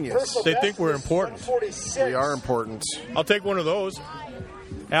 We're genius. They think we're important. We are important. I'll take one of those.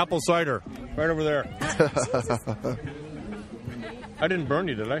 Apple cider. Right over there. I didn't burn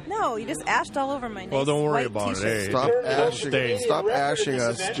you, did I? No, you just ashed all over my nice Well, don't worry white about t-shirt. it. Hey, Stop stay. ashing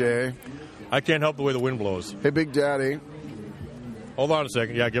us, Jay. I can't help the way the wind blows. Hey, Big Daddy. Hold on a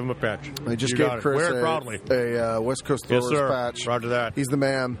second. Yeah, give him a patch. I just You gave got it. Chris Wear it proudly. a West Coast Yes, Throwers sir. patch. Roger that. He's the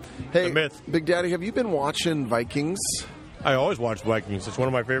man. Hey, The myth. Big Daddy, have you been watching Vikings? I always watch Vikings. It's one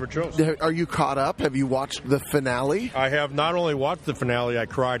of my favorite shows. Are you caught up? Have you watched the finale? I have not only watched the finale, I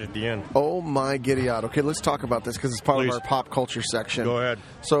cried at the end. Oh, my giddy out. Okay, let's talk about this because it's part Please. of our pop culture section. Go ahead.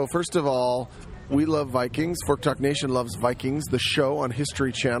 So, first of all, we love Vikings. Fork Talk Nation loves Vikings, the show on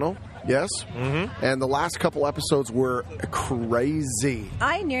History Channel. Yes? Mm-hmm. And the last couple episodes were crazy.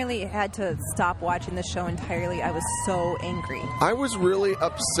 I nearly had to stop watching the show entirely. I was so angry. I was really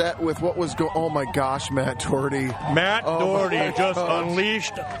upset with what was going on. Oh, my gosh, Matt Doherty. Matt Doherty my just gosh.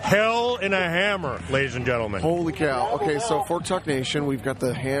 unleashed hell in a hammer, ladies and gentlemen. Holy cow. Okay, so Fork Talk Nation, we've got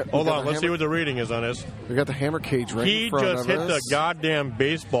the Hold on, let's see what the reading is on this. We got the hammer cage right He in front just of hit us. the goddamn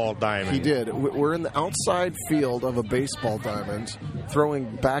baseball diamond. He did. We're in the outside field of a baseball diamond,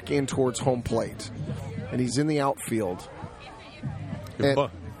 throwing back in towards home plate, and he's in the outfield. And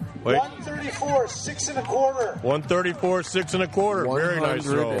Wait. 134, 6 1/4. 134, 6 1/4. Very nice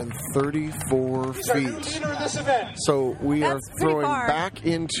throw. 134 He's our new feet. leader of this event. So we That's are pretty throwing far. back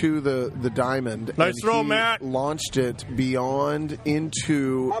into the diamond. Nice and throw, he Matt. Launched it beyond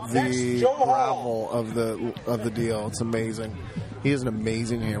into Up the next, Joe Hall. gravel of the deal. It's amazing. He is an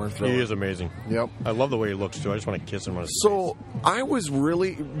amazing hammer thrower. He is amazing. Yep. I love the way he looks, too. I just want to kiss him on his So I was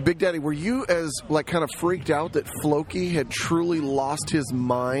really, Big Daddy, were you as like kind of freaked out that Floki had truly lost his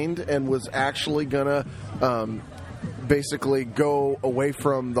mind and was actually gonna basically go away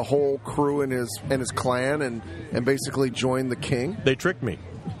from the whole crew and his clan and basically join the king? They tricked me.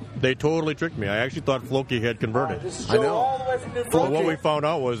 They totally tricked me. I actually thought Floki had converted. This is I Joe know. all the way from New But Brunswick. what we found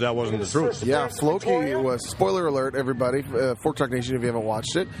out was that wasn't the truth. Yeah, Floki was, spoiler alert, everybody, Fork Talk Nation if you haven't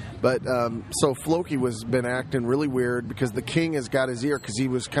watched it, but so Floki was been acting really weird because the king has got his ear because he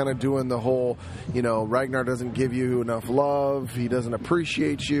was kind of doing the whole, Ragnar doesn't give you enough love, he doesn't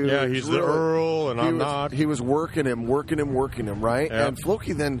appreciate you. Yeah, he's the Earl and I'm not. He was working him, right? Yeah. And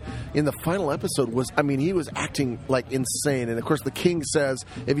Floki then, in the final episode, he was acting like insane. And of course the king says,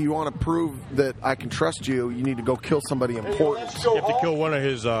 if you want to prove that I can trust you, you need to go kill somebody important. You have to kill one of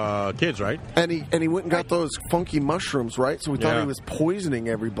his kids, right? And he went and got those funky mushrooms, right? So we thought Yeah. he was poisoning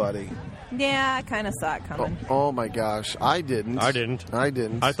everybody. Yeah, I kind of saw it coming. Oh my gosh, I didn't. I didn't.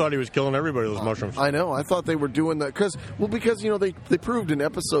 I thought he was killing everybody with those mushrooms. I know. I thought they were doing that because they proved in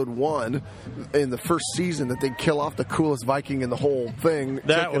episode 1 in the first season that they'd kill off the coolest Viking in the whole thing.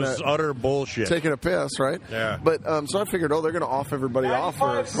 That was utter bullshit. Taking a piss, right? Yeah. But so I figured, they're going to off everybody off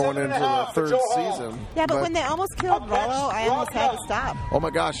for going into the third season. Yeah, but when they almost killed Rollo, I almost had to stop. Oh my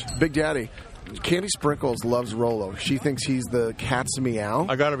gosh, Big Daddy. Candy Sprinkles loves Rolo. She thinks he's the cat's meow.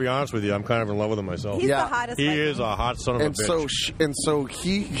 I got to be honest with you. I'm kind of in love with him myself. He's the hottest. He is a hot son of a bitch. So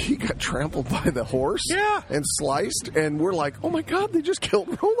he got trampled by the horse. Yeah. And sliced, and we're like, oh my God, they just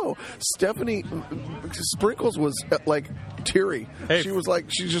killed Rolo. Stephanie Sprinkles was like teary. Hey, she was like,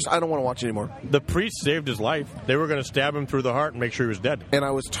 I don't want to watch anymore. The priest saved his life. They were going to stab him through the heart and make sure he was dead. And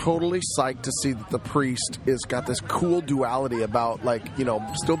I was totally psyched to see that the priest is got this cool duality about, like, you know,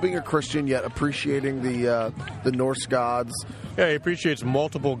 still being a Christian yet appreciating the Norse gods. Yeah, he appreciates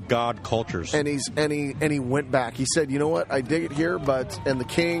multiple god cultures. And he went back. He said, you know what, I dig it here, and the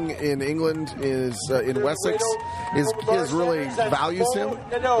king in England is in Wessex is really values him,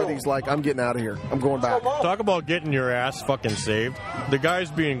 but he's like, I'm getting out of here. I'm going back. Talk about getting your ass fucking saved. The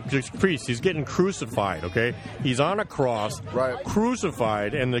guy's being priest. He's getting crucified. Okay, he's on a cross, right,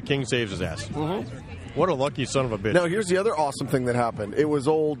 crucified, and the king saves his ass. Mm-hmm. What a lucky son of a bitch. Now, here's the other awesome thing that happened. It was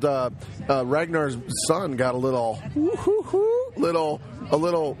old Ragnar's son got a little,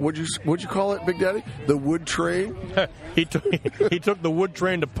 what'd you call it, Big Daddy? The wood train? he took the wood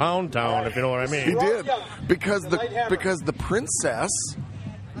train to Pound Town, if you know what I mean. He did. Because the princess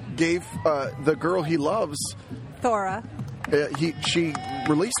gave the girl he loves, Thora. She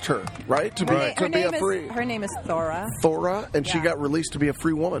released her, right? To be a free. Her name is Thora. Thora, and she got released to be a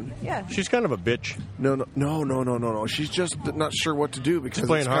free woman. Yeah. She's kind of a bitch. No. She's just not sure what to do because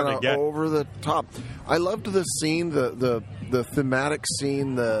playing it's hard kind to get. of over the top. I loved the scene, the thematic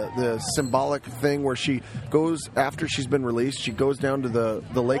scene, the symbolic thing where she goes, after she's been released, she goes down to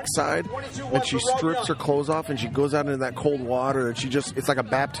the lakeside and she strips her clothes off and she goes out into that cold water and it's like a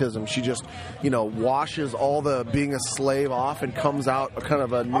baptism. She just, washes all the being a slave off and comes out kind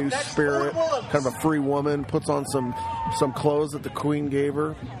of a new spirit, kind of a free woman, puts on some clothes that the queen gave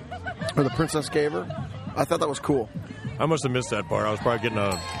her, or the princess gave her. I thought that was cool. I must have missed that part. I was probably getting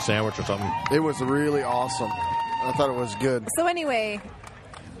a sandwich or something. It was really awesome. I thought it was good. So anyway.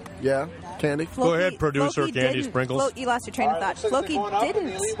 Yeah, Candy? Go ahead, producer Candy Sprinkles. You lost your train of thought. Floki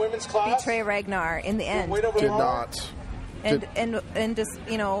didn't betray Ragnar in the end. Did not. And just,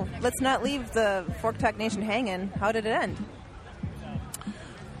 let's not leave the Fork Talk Nation hanging. How did it end?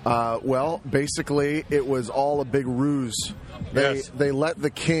 Well, basically, it was all a big ruse. They let the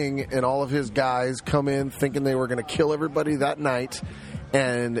king and all of his guys come in thinking they were going to kill everybody that night,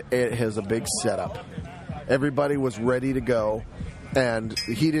 and it has a big setup. Everybody was ready to go, and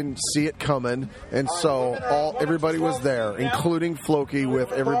he didn't see it coming, and so everybody was there, including Floki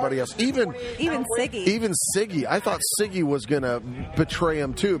with everybody else. Even Siggy. I thought Siggy was going to betray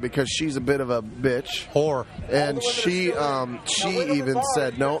him too because she's a bit of a bitch. Whore. And she even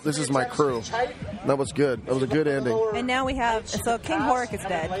said, no, this is my crew. That was good. That was a good ending. And now we have, so King Horik is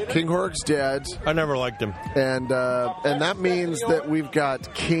dead. King Horik's dead. I never liked him. And that means that we've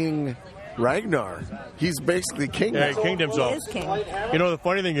got King Ragnar. He's basically king. Yeah, he kinged himself. He is king. The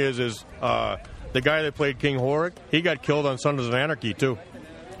funny thing is the guy that played King Horik, he got killed on Sons of Anarchy too.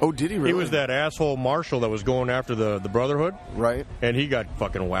 Oh, did he really? He was that asshole marshal that was going after the Brotherhood. Right. And he got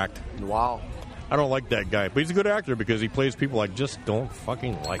fucking whacked. Wow. I don't like that guy, but he's a good actor because he plays people I just don't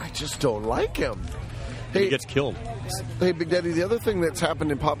fucking like. I just don't like him. He gets killed. Hey, Big Daddy, the other thing that's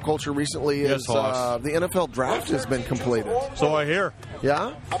happened in pop culture recently is the NFL draft has been completed. So I hear.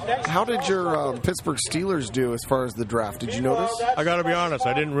 Yeah? How did your Pittsburgh Steelers do as far as the draft? Did you notice? I got to be honest.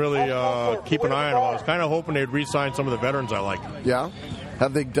 I didn't really keep an eye on them. I was kind of hoping they'd re-sign some of the veterans I like. Yeah?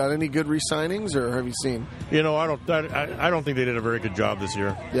 Have they done any good re-signings, or have you seen? I don't think they did a very good job this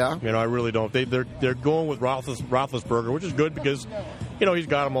year. Yeah? I really don't. They're going with Roethlisberger, which is good because, he's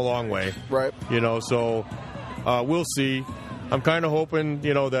got him a long way. Right. So we'll see. I'm kind of hoping,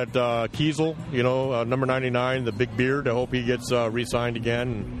 that Kiesel, number 99, the big beard, I hope he gets re-signed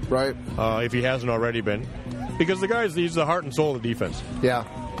again. Right. If he hasn't already been. Because he's the heart and soul of the defense. Yeah.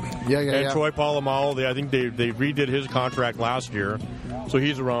 And Troy Polamalu, I think they redid his contract last year, so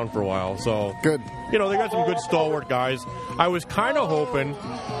he's around for a while. So good. They got some good stalwart guys. I was kind of hoping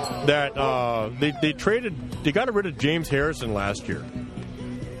that they got rid of James Harrison last year.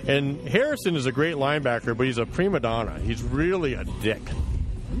 And Harrison is a great linebacker, but he's a prima donna. He's really a dick.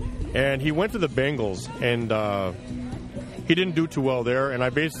 And he went to the Bengals, and he didn't do too well there. And I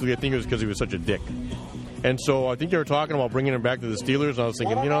think it was because he was such a dick. And so I think they were talking about bringing him back to the Steelers, and I was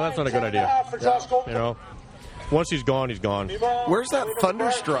thinking, that's not a good idea. once he's gone, he's gone. Where's that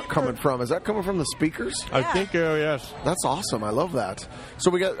thunderstruck coming from? Is that coming from the speakers? I think, yes. That's awesome. I love that.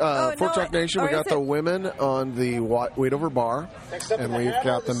 So we got Fort Talk Nation. We got the women on the weight over bar, and we've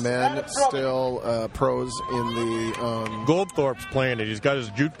got the men still pros in the. Goldthorpe's playing it. He's got his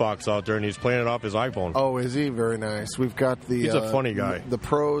jukebox out there, and he's playing it off his iPhone. Oh, is he? Very nice. We've got the. He's a funny guy. The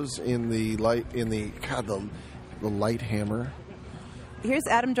pros in the the light hammer. Here's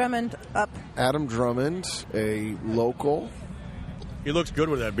Adam Drummond up. Adam Drummond, a local. He looks good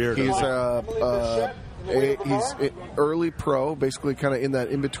with that beard. He's he's early pro, basically kind of in that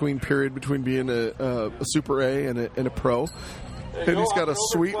in-between period between being a Super A and a pro. And he's got a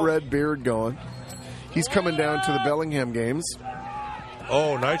sweet red beard going. He's coming down to the Bellingham games.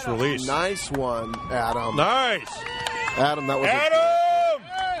 Oh, nice release. Nice one, Adam. Nice. Adam, that was Adam!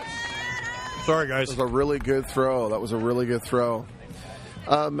 Sorry, guys. That was a really good throw.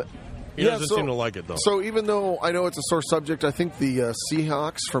 He doesn't seem to like it, though. So even though I know it's a sore subject, I think the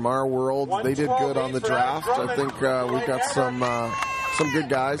Seahawks from our world, they did good on the draft. I think we've got some good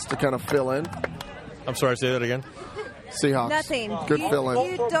guys to kind of fill in. I'm sorry, say that again. Seahawks. Nothing. Good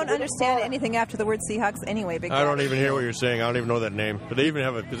fill-in. You don't understand anything after the word Seahawks anyway, Big I Daddy. don't even hear what you're saying. I don't even know that name. But they even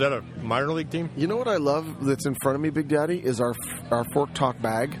have is that a minor league team? You know what I love that's in front of me, Big Daddy, is our Fork Talk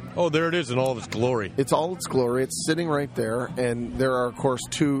bag. Oh, there it is in all of its glory. It's all its glory. It's sitting right there, and there are, of course,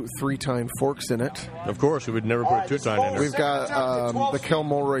 2 3-time forks in it. Of course, we would never put a 2-time in there. We've got the Kel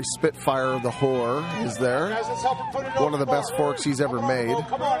Mulroy Spitfire of the Whore is there. One of the best forks he's ever made.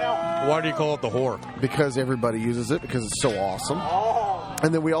 Why do you call it the whore? Because everybody uses it, because it's so awesome.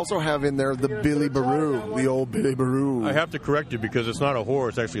 And then we also have in there the Billy Baroo, the old Billy Baroo. I have to correct you because it's not a whore,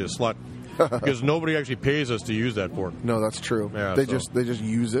 it's actually a slut. Because nobody actually pays us to use that fork. No, that's true. Yeah, they just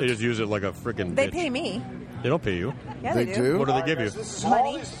use it. They just use it like a freaking They bitch. pay me. They don't pay you. Yeah, they do. What do they give you?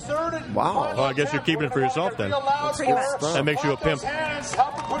 Money. Wow. Well, I guess you're keeping it for yourself then. Pretty much. That makes you a pimp.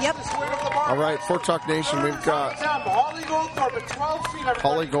 Yep. All right, Fort Talk Nation, we've got Holly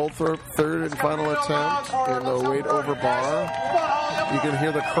Goldthorpe, third and final attempt in the weight over bar. You can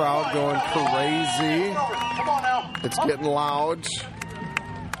hear the crowd going crazy. It's getting loud.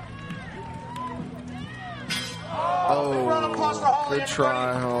 Oh, good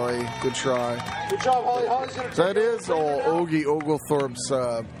try, Holly. Good try. Good job, Holly. Holly's going to That is old Ogie Oglethorpe's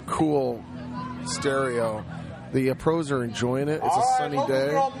cool stereo. The pros are enjoying it. It's a sunny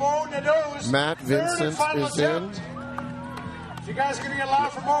day. Matt Vincent is in. You guys going to get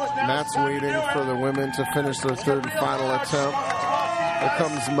loud for Mo's now? Matt's waiting for the women to finish their third and final attempt. Here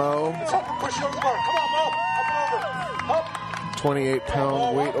comes Mo. Let's help her push you over the bar. Come on, Mo. Up and over. Up.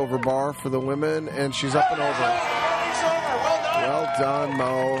 28-pound weight over bar for the women, and she's up and over. Well done,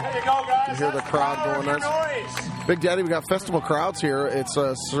 Mo. There you go, guys. You hear the crowd going nuts. Big Daddy, we got festival crowds here. It's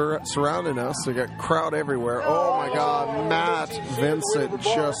surrounding us. We got crowd everywhere. Oh my God, Matt Vincent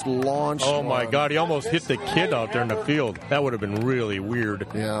just launched. Oh my God, he almost hit the kid out there in the field. That would have been really weird.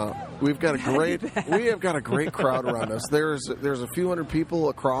 Yeah, we have got a great crowd around us. There's a few hundred people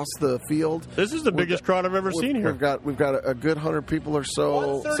across the field. This is the biggest crowd I've ever seen here. We've got a good 100 people or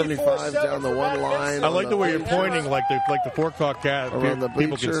so, 75 down the one line. I like the way you're pointing, like the Fork Talk cat. Around the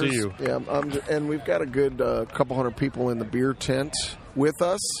People can bleachers. see you. Yeah, and we've got a good couple hundred people in the beer tent with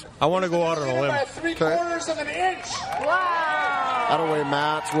us. I want to go out on a limb. 3/4 of an inch. Wow. Out of the way,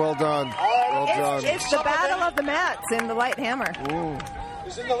 Matt. Well done. Well done. It's the battle of the mats in the light hammer.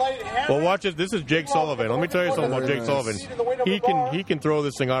 Is in the light hand. Well, watch it. This is Jake Sullivan. Let me tell you something about Jake Sullivan. He can throw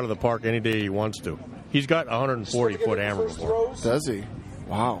this thing out of the park any day he wants to. He's got 140-foot hammer before. Does he?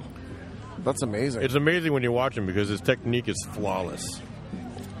 Wow. That's amazing. It's amazing when you watch him because his technique is flawless.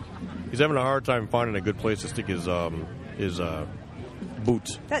 He's having a hard time finding a good place to stick his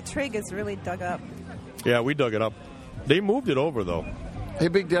boots. That trig is really dug up. Yeah, we dug it up. They moved it over though. Hey,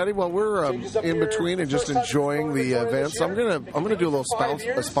 Big Daddy, while we're in between and just enjoying the events, I'm gonna do a little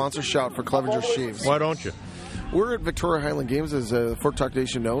sponsor shout for Clevenger Sheaves. Why don't you? We're at Victoria Highland Games, as Fort Talk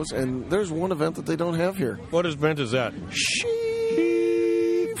Nation knows, and there's one event that they don't have here. What event is that?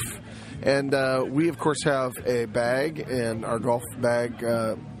 Sheaf. And we, of course, have a bag and our golf bag,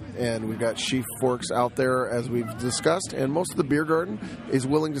 and we've got sheaf forks out there, as we've discussed, and most of the beer garden is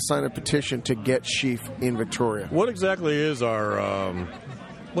willing to sign a petition to get sheaf in Victoria. What exactly is our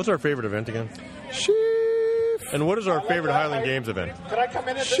what's our favorite event again? Sheaf. And what is our favorite Highland Games event? Can I come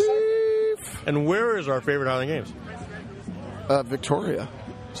in at this Sheaf. And where is our favorite Highland Games? Victoria.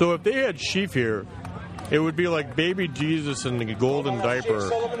 So if they had sheaf here, it would be like baby Jesus in the golden diaper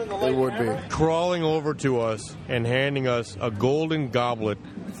It would be. crawling over to us and handing us a golden goblet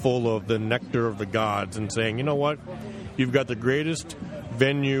full of the nectar of the gods and saying, you know what? You've got the greatest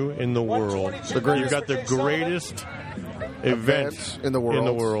venue in the world. You've got the greatest event in the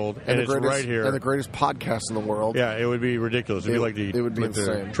world, and it's right here. And the greatest podcast in the world. Yeah, it would be ridiculous. It would be like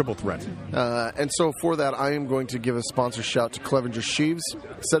insane. the triple threat. And so for that, I am going to give a sponsor shout to Clevenger Sheaves.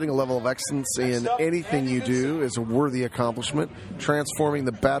 Setting a level of excellence in anything you do is a worthy accomplishment. Transforming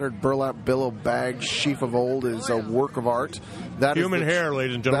the battered burlap billow bag sheaf of old is a work of art. That human hair,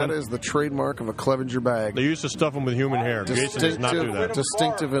 ladies and gentlemen. That is the trademark of a Clevenger bag. They used to stuff them with human hair. Jason does not do that.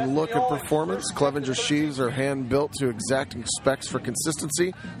 Distinctive in look and performance, Clevenger Sheaves are hand-built to exacting specs for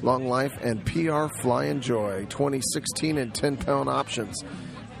consistency, long life, and PR fly and joy. 2016 and 10-pound options.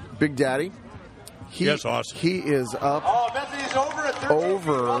 Big Daddy. Yes, awesome. He is up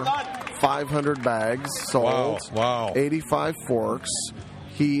over 500 bags sold. Wow. 85 forks.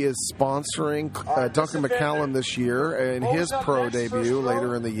 He is sponsoring Duncan McCallum this year in his pro debut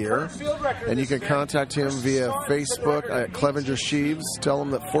later in the year. And you can contact him via Facebook at Clevenger Sheaves. Tell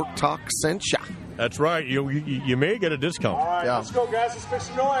him that Fork Talk sent ya. That's right. You may get a discount. All right, let's go, guys. Let's make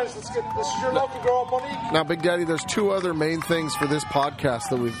some noise. This is your local Grow Up Money. Now, Big Daddy, there's two other main things for this podcast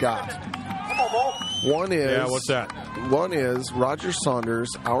that we've got. Come on, Mo. One is... Yeah, what's that? One is Roger Saunders,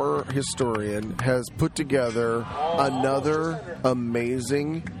 our historian, has put together another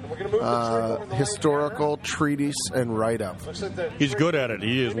amazing historical treatise and write-up. He's good at it.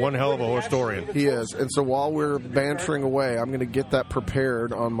 He is one hell of a historian. He is. And so while we're bantering away, I'm going to get that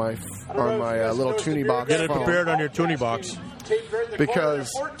prepared on my little Toonie box Get it phone. prepared on your Toonie box.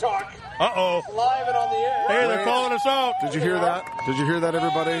 Because... Uh-oh. Live and on the air. Hey, they're calling us out. Did you hear that? Did you hear that,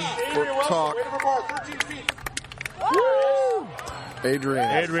 everybody? Fork Talk. 13 feet. Woo!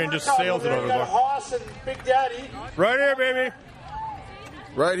 Adrian just sailed it over the bar. Hoss and Big Daddy. Right here, baby.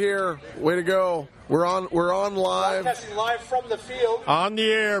 Right here. Way to go. We're on live. Broadcasting live from the field. On the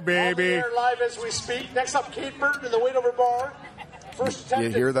air, baby. On the air live as we speak. Next up, Kate Burton in the Wait-Over Bar. First attempt. You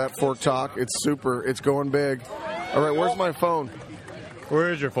hear that, Fork Talk? It's super. It's going big. All right, where's my phone?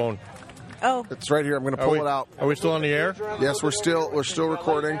 Where is your phone? Oh. It's right here. I'm going to pull it out. Are we still on the air? Yes, we're still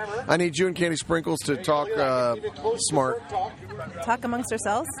recording. I need you and Candy Sprinkles to talk smart. Talk amongst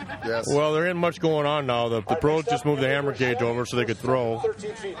ourselves? Yes. Well, there ain't much going on now. The pros just moved the hammer cage over so they could throw.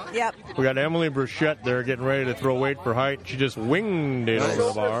 Yep. We got Emily Bruchette there getting ready to throw weight for height. She just winged it over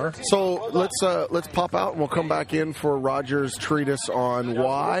the bar. So let's pop out and we'll come back in for Roger's treatise on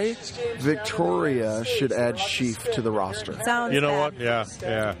why Victoria should add Sheaf to the roster. Sounds You know bad. what?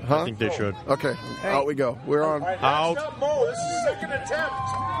 Yeah. Huh? I think they should. Okay, out we go. We're on. Out. Next up, Mo. This is second attempt.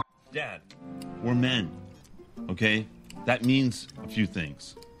 Dad, we're men, okay? That means a few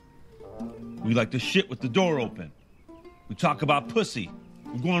things. We like to shit with the door open. We talk about pussy.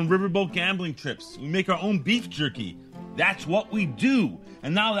 We go on riverboat gambling trips. We make our own beef jerky. That's what we do.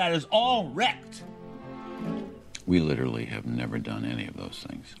 And now that is all wrecked. We literally have never done any of those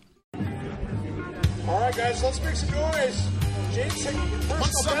things. All right, guys, let's make some noise. James taking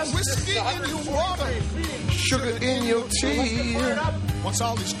personal best. whiskey in your water, sugar in your tea. What's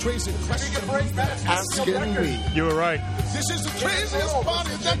all these crazy questions asking me? You were right. This is the craziest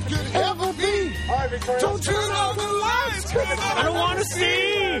party that could ever be. All right, Victoria. Don't turn off the lights. I don't want to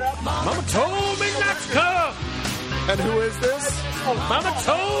see. Mama told me not to come. And who is this? Mama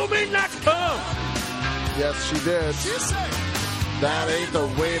told me not to come. Yes, she did. That ain't the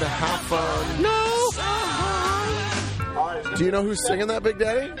way to have fun. No. Do you know who's singing that, Big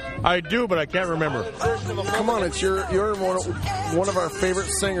Daddy? I do, but I can't remember. Come on, you're one of our favorite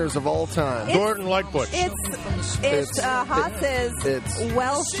singers of all time. Gordon Lightfoot. It's Haas's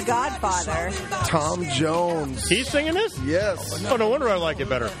Welsh godfather. Tom Jones. He's singing this? Yes. Oh, no wonder I like it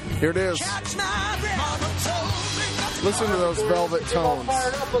better. Here it is. Listen to those velvet tones.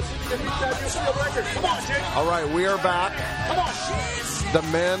 All right, we are back. The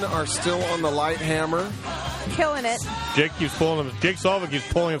men are still on the light hammer. Killing it. Jake Sullivan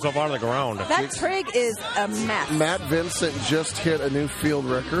keeps pulling himself out of the ground. That trig is a mess. Matt Vincent just hit a new field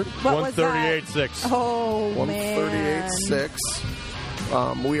record. What was that? 138.6. Oh, man.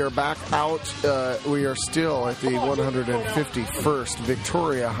 138.6. We are back out. We are still at the 151st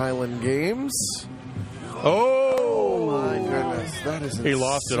Victoria Highland Games. Oh, my goodness. That is insane. He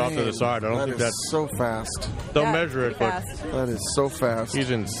lost it off to the side. I don't think that's so fast. Don't measure it, but that is so fast. He's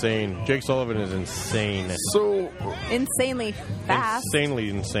insane. Jake Sullivan is insane. So insanely fast. Insanely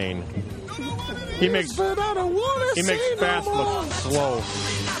insane. He makes fast look slow.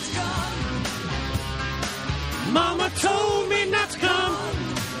 Mama told me not to come.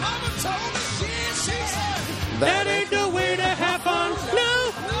 That ain't the way to have fun. No.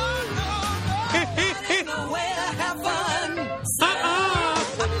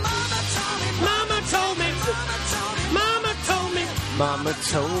 Mama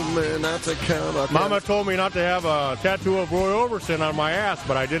told me not to come. Mama told me not to have a tattoo of Roy Orbison on my ass,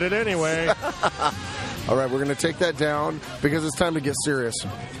 but I did it anyway. All right, we're going to take that down because it's time to get serious.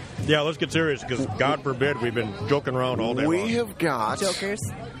 Yeah, let's get serious because God forbid we've been joking around all day long. We have got Jokers.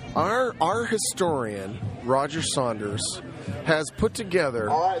 Our historian, Roger Saunders, has put together,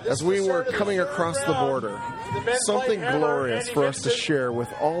 as we were coming across the border, something glorious for us to share with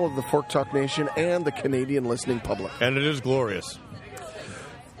all of the Fork Talk Nation and the Canadian listening public. And it is glorious.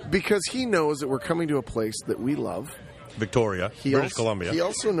 Because he knows that we're coming to a place that we love. Victoria, British Columbia. He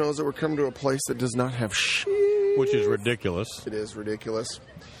also knows that we're coming to a place that does not have shit. Which is ridiculous. It is ridiculous.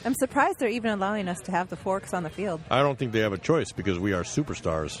 I'm surprised they're even allowing us to have the forks on the field. I don't think they have a choice because we are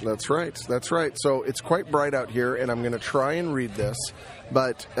superstars. That's right. That's right. So it's quite bright out here, and I'm going to try and read this.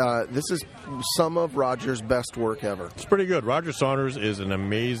 But this is some of Roger's best work ever. It's pretty good. Roger Saunders is an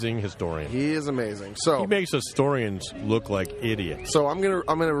amazing historian. He is amazing. So he makes historians look like idiots. So I'm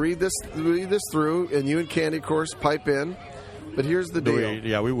gonna read this through, and you and Candy, of course, pipe in. But here's the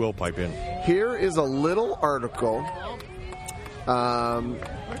deal. We will pipe in. Here is a little article.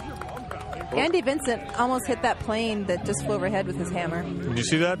 Andy Vincent almost hit that plane that just flew overhead with his hammer. Did you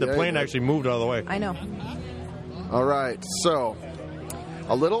see that? The plane actually moved out of the way. I know. All right. So,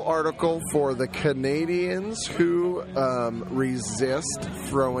 a little article for the Canadians who resist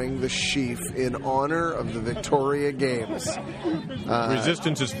throwing the sheaf in honor of the Victoria Games.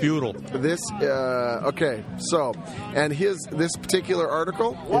 Resistance is futile. Okay. So, and this particular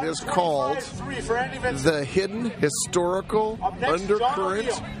article, it is called "The Hidden Historical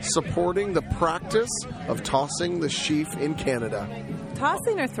Undercurrent Supporting the Practice of Tossing the Sheaf in Canada."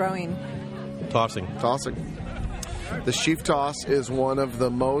 Tossing or throwing? Tossing. The sheaf toss is one of the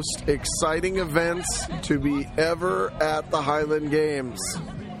most exciting events to be ever at the Highland Games.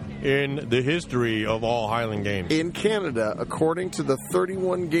 In the history of all Highland Games. In Canada, according to the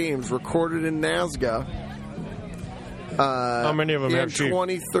 31 games recorded in NASGA, how many of them have sheep? In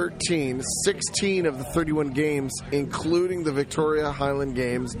 2013, 16 of the 31 games, including the Victoria Highland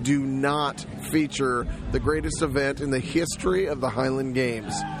Games, do not feature the greatest event in the history of the Highland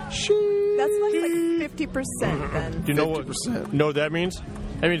Games. That's like 50% then. Do you know what that means?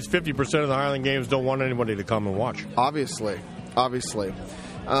 That means 50% of the Highland Games don't want anybody to come and watch. Obviously.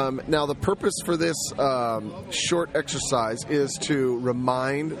 Now, the purpose for this short exercise is to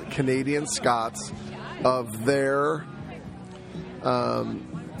remind Canadian Scots of their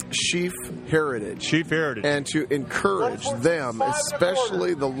sheaf heritage. And to encourage them,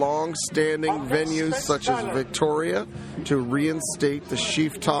 especially the long-standing venues such as Victoria, to reinstate the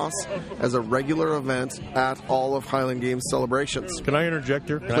sheaf toss as a regular event at all of Highland Games celebrations. Can I interject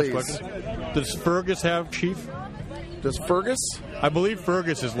here? Can Please. I ask a question? Does Fergus have sheaf? Does Fergus? I believe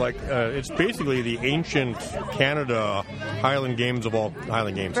Fergus is like, it's basically the ancient Canada Highland Games of all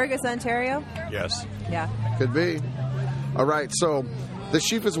Highland Games. Fergus, Ontario? Yes. Yeah. Could be. All right, so the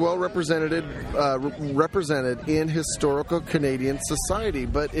sheaf is well represented in historical Canadian society,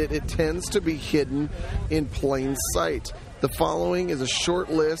 but it tends to be hidden in plain sight. The following is a short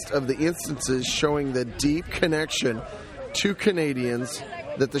list of the instances showing the deep connection to Canadians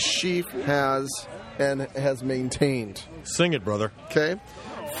that the sheaf has maintained. Sing it, brother. Okay.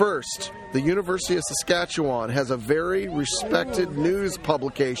 First, the University of Saskatchewan has a very respected news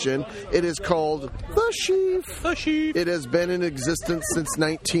publication. It is called The Sheaf. The Sheaf. It has been in existence since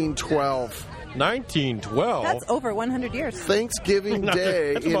 1912. 1912? That's over 100 years. Thanksgiving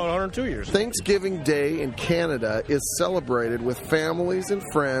Day. That's about 102 years. Thanksgiving Day in Canada is celebrated with families and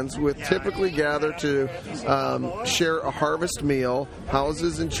friends who typically gather to share a harvest meal.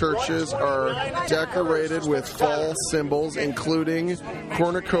 Houses and churches are decorated with fall symbols, including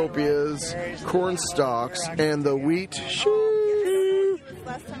cornucopias, corn stalks, and the wheat sheaf.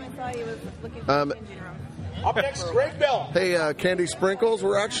 Last time I saw you was looking Up next is Greg Bell. Hey, Candy Sprinkles,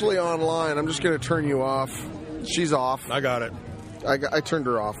 we're actually online. I'm just going to turn you off. She's off. I got it. I turned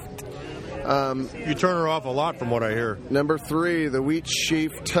her off. You turn her off a lot from what I hear. Number 3, the Wheat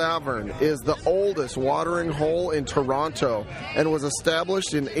Sheaf Tavern is the oldest watering hole in Toronto and was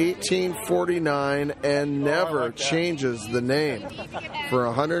established in 1849 and never changes the name. For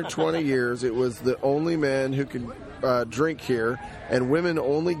 120 years, it was the only men who could drink here, and women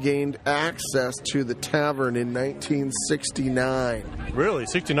only gained access to the tavern in 1969. Really?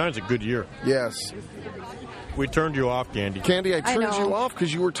 69 is a good year. Yes. We turned you off, Candy. Candy, I turned you off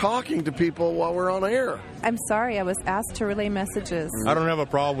because you were talking to people while we're on air. I'm sorry, I was asked to relay messages. I don't have a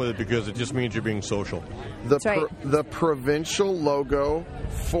problem with it because it just means you're being social. The provincial logo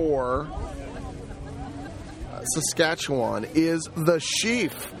for Saskatchewan is the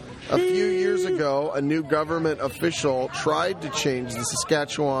sheaf. A few years ago, a new government official tried to change the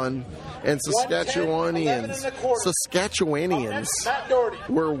Saskatchewan and Saskatchewanians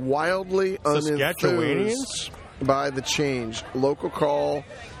were wildly unenthused by the change. Local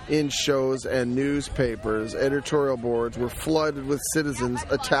call-in shows and newspapers' editorial boards were flooded with citizens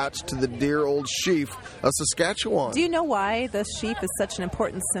attached to the dear old sheaf of Saskatchewan. Do you know why the sheep is such an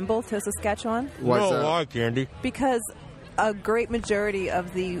important symbol to Saskatchewan? Why, Candy? Because a great majority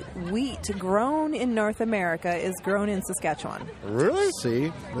of the wheat grown in North America is grown in Saskatchewan. Really?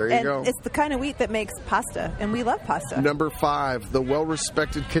 See, there you go. It's the kind of wheat that makes pasta, and we love pasta. Number 5, the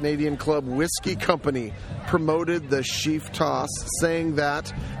well-respected Canadian Club Whiskey Company promoted the sheaf toss, saying that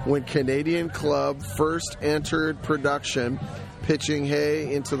when Canadian Club first entered production, pitching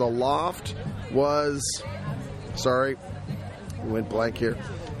hay into the loft was... Sorry, went blank here.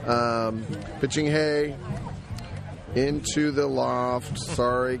 Pitching hay into the loft.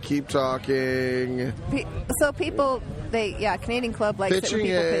 Sorry, keep talking. So people, Canadian Club likes it when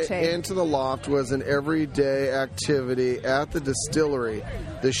people pitch hay. Into the loft was an everyday activity at the distillery.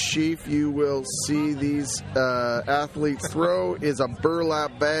 The sheaf you will see these athletes throw is a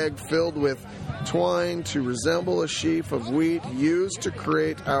burlap bag filled with twine to resemble a sheaf of wheat used to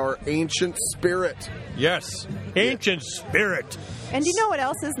create our ancient spirit. Yes, ancient spirit. And do you know what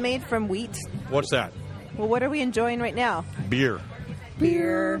else is made from wheat? What's that? Well, what are we enjoying right now? Beer.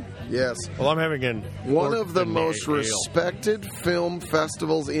 Yes. Well, I'm having one of the most respected film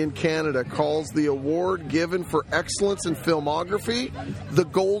festivals in Canada calls the award given for excellence in filmography the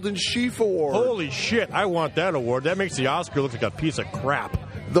Golden Sheaf Award. Holy shit, I want that award. That makes the Oscar look like a piece of crap.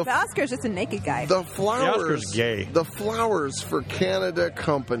 The Oscar's just a naked guy. The Oscar's gay. The Flowers for Canada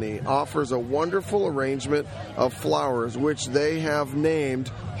Company offers a wonderful arrangement of flowers, which they have named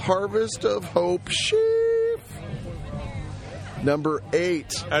Harvest of Hope Sheaf. Number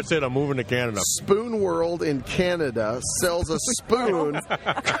 8. That's it. I'm moving to Canada. Spoon World in Canada sells a spoon.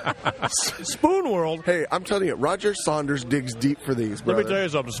 Spoon World? Hey, I'm telling you, Roger Saunders digs deep for these, brother. Let me tell you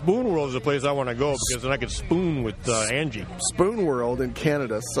something. Spoon World is a place I want to go because then I can spoon with Angie. Spoon World in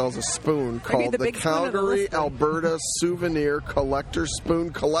Canada sells a spoon called the Calgary, Alberta Souvenir Collector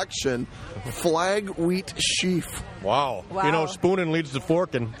Spoon Collection Flag Wheat Sheaf. Wow. You know, spooning leads to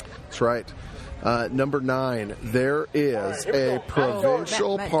forking. That's right. Number 9, there is a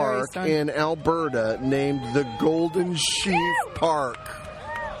provincial park in Alberta named the Golden Sheaf Park.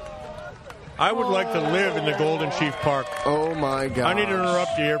 I would like to live in the Golden Sheaf Park. Oh, my God. I need to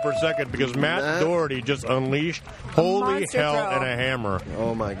interrupt you here for a second because Matt Doherty just unleashed holy hell and a hammer.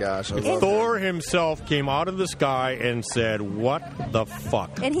 Oh, my gosh. Thor himself came out of the sky and said, what the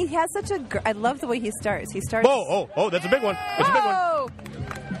fuck? And he has such I love the way he starts. He starts... Oh, that's a big one. That's a big one.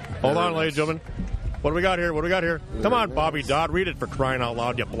 Hold on, ladies and gentlemen. What do we got here? Come on, Bobby Dodd. Read it for crying out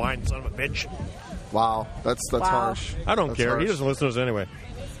loud, you blind son of a bitch. Wow. That's harsh. I don't care. Harsh. He doesn't listen to us anyway.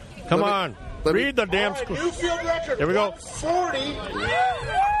 Come on. Read the damn score. New field record. Here we go. 140 and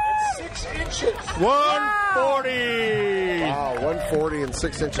 6 inches. 140. Wow, 140 and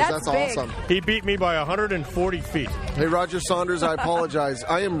 6 inches. That's awesome. He beat me by 140 feet. Hey, Roger Saunders, I apologize.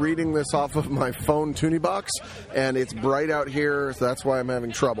 I am reading this off of my phone Toonie box, and it's bright out here, so that's why I'm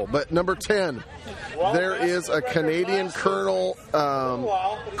having trouble. But number 10, there is a Canadian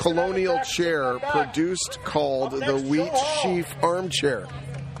colonial chair produced called the Wheat Sheaf Armchair.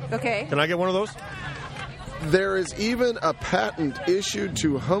 Okay. Can I get one of those? There is even a patent issued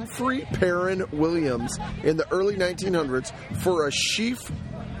to Humphrey Perrin Williams in the early 1900s for a sheaf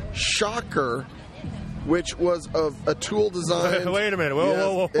shocker, which was of a tool design. Wait a minute.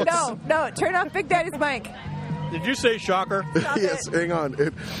 Whoa. No, turn off Big Daddy's mic. Did you say shocker? Yes, hang on.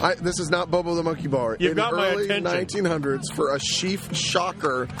 This is not Bobo the Monkey Bar. You've got my attention. In the early 1900s, for a sheaf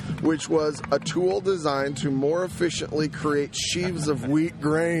shocker, which was a tool designed to more efficiently create sheaves of wheat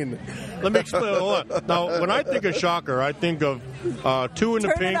grain. Let me explain. Hold on. Now, when I think of shocker, I think of two in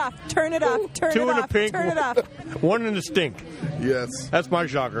the pink. Turn it off. Two in the pink. Turn it off. One in the stink. Yes. That's my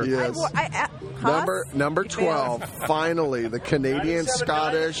shocker. Yes. Number 12. Finally, the Canadian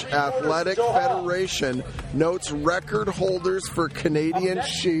Scottish Athletic Federation notes record holders for Canadian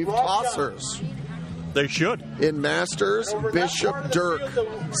sheaf tossers. They should. In Masters, Bishop Dirk,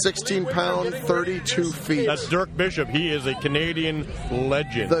 16 pound, 32 feet. That's Dirk Bishop. He is a Canadian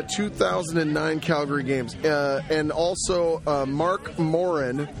legend. The 2009 Calgary Games. And also Mark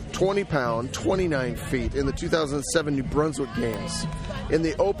Morin, 20 pound, 29 feet in the 2007 New Brunswick Games. In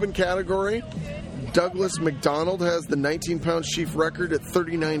the open category, Douglas McDonald has the 19-pound sheaf record at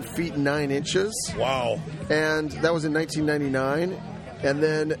 39 feet 9 inches. Wow. And that was in 1999. And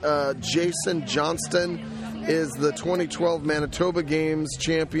then Jason Johnston is the 2012 Manitoba Games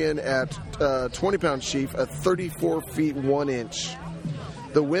champion at 20-pound sheaf at 34 feet 1 inch.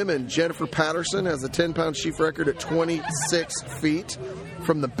 The women, Jennifer Patterson has a 10-pound sheaf record at 26 feet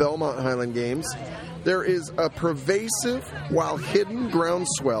from the Belmont Highland Games. There is a pervasive while hidden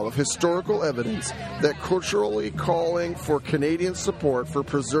groundswell of historical evidence that culturally calling for Canadian support for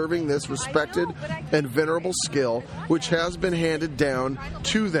preserving this respected and venerable skill, which has been handed down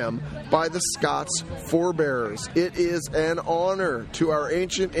to them by the Scots forebearers. It is an honor to our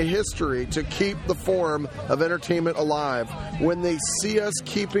ancient history to keep the form of entertainment alive. When they see us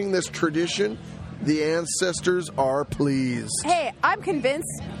keeping this tradition, the ancestors are pleased. Hey, I'm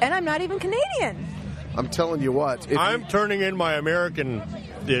convinced, and I'm not even Canadian. I'm telling you what. I'm turning in my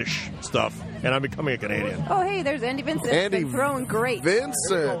American-ish stuff, and I'm becoming a Canadian. Oh, hey, there's Andy Vincent. Andy Been throwing great.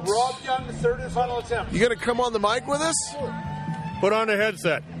 Vincent. Rob Young, the third and final attempt. You going to come on the mic with us? Put on the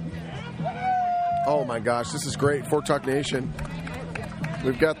headset. Oh, my gosh. This is great. Fort Talk Nation.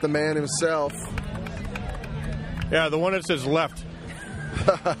 We've got the man himself. Yeah, the one that says left.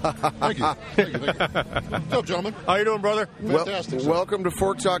 Thank you. What's up, gentlemen? How you doing, brother? Fantastic. Welcome to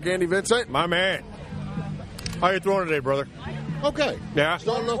Fort Talk, Andy Vincent. My man. How you throwing today, brother? Okay. Yeah?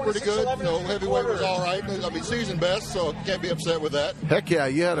 Started off pretty good. Heavyweight was all right. I mean, season best, so can't be upset with that. Heck yeah,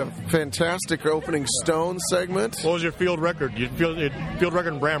 you had a fantastic opening stone segment. What was your field record? Field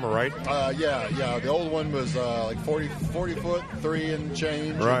record in Brammer, right? Yeah. The old one was like 40 foot, 3 and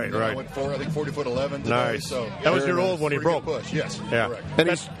change. Right. I went for, I think, 40 foot 11 today. Nice. So, that was your old one he broke. Push. Yes. Yeah. Correct. And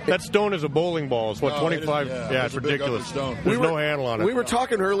that stone is a bowling ball. It's what, 25? It's ridiculous. Stone. There's no handle on it. We were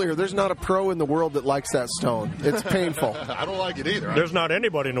talking earlier, there's not a pro in the world that likes that stone. It's painful. I don't like it either. There's not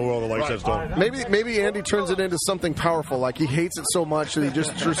anybody in the world that likes that stone. Maybe Andy turns it into something powerful, like he hates it so much that he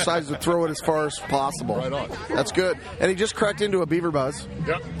just decides to throw it as far as possible. Right on. That's good. And he just cracked into a beaver buzz.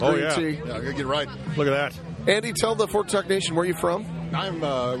 Yep. Oh, yeah. Yeah, I gotta get right. Look at that. Andy, tell the Fort Talk Nation where you're from. I'm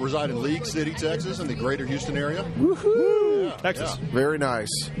reside in League City, Texas, in the greater Houston area. Woohoo! Yeah, Texas. Yeah. Very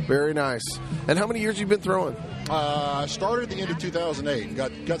nice. Very nice. And how many years you been throwing? I started at the end of 2008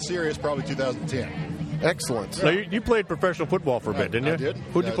 and got serious probably 2010. Excellent. Now, you played professional football for a bit, didn't you? I did.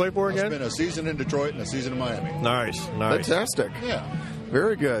 Who'd you play for again? I spent a season in Detroit and a season in Miami. Nice. Fantastic. Yeah.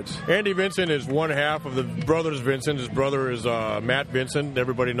 Very good. Andy Vincent is one half of the brothers Vincent. His brother is Matt Vincent.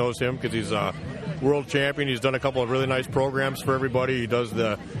 Everybody knows him because he's a world champion. He's done a couple of really nice programs for everybody. He does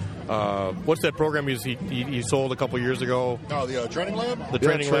the what's that program he sold a couple of years ago? Oh, the training lab? The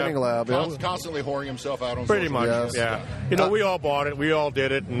training lab. Constantly whoring himself out on Pretty social much, media. yeah. We all bought it. We all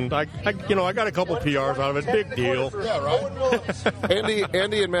did it. And, I got a couple PRs out of it. Big deal. Yeah, right?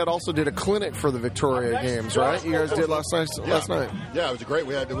 Andy and Matt also did a clinic for the Victoria Games, right? You guys did last night? Yeah, it was great.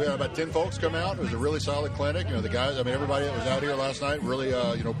 We had about 10 folks come out. It was a really solid clinic. The guys, everybody that was out here last night really,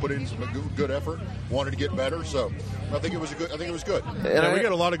 put in some good effort, wanted to get better. So I think it was good. And we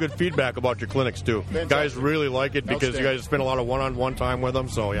got a lot of good feedback about your clinics too. Fantastic. Guys really like it because you guys spend a lot of one-on-one time with them.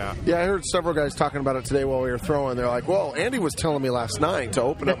 So yeah. Yeah, I heard several guys talking about it today while we were throwing. They're like, "Well, Andy was telling me last night to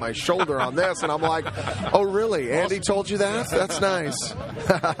open up my shoulder on this," and I'm like, "Oh, really? Andy told you that? That's nice."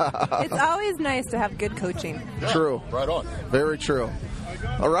 It's always nice to have good coaching. Yeah, true. Right on. Very true.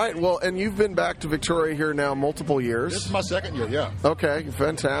 All right. Well, and you've been back to Victoria here now multiple years. This is my second year, yeah. Okay,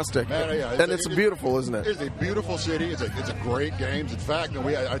 fantastic. Man, yeah, and it's beautiful, isn't it? It's a beautiful city. It's a great games. In fact,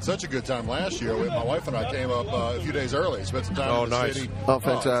 I had such a good time last year. My wife and I came up a few days early, spent some time in the city. Oh,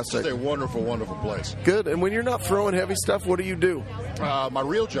 fantastic. It's just a wonderful, wonderful place. Good. And when you're not throwing heavy stuff, what do you do? My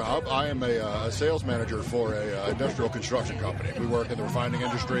real job, I am a sales manager for a industrial construction company. We work in the refining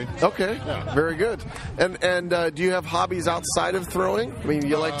industry. Okay, yeah. Very good. And do you have hobbies outside of throwing? I mean,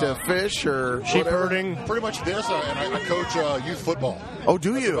 you like to fish or sheep herding? Pretty much this, and I coach youth football. Oh,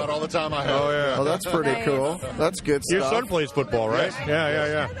 do you? That's about all the time I have. Oh, yeah. Oh, that's pretty cool. That's good stuff. Your son plays football, right? Yes.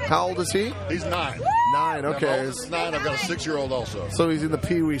 Yeah. How old is he? He's 9. 9, okay. My oldest is 9. I've got a 6-year-old also. So he's in the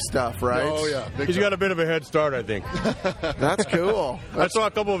pee-wee stuff, right? Oh, yeah. He's got a bit of a head start, I think. That's cool. I saw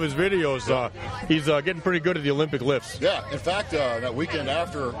a couple of his videos. He's getting pretty good at the Olympic lifts. Yeah. In fact, that weekend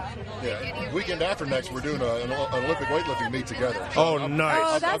after next, we're doing an Olympic weightlifting meet together. Oh, nice.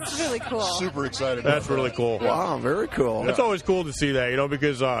 Oh, that's really cool. Super excited. That's really cool. Wow, very cool. It's always cool to see that,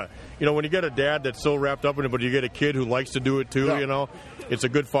 because when you get a dad that's so wrapped up in it, but you get a kid who likes to do it too, it's a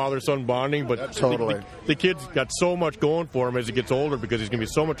good father-son bonding. But totally, the kid's got so much going for him as he gets older because he's going to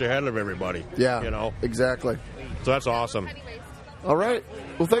be so much ahead of everybody. Yeah, exactly. So that's awesome. All right.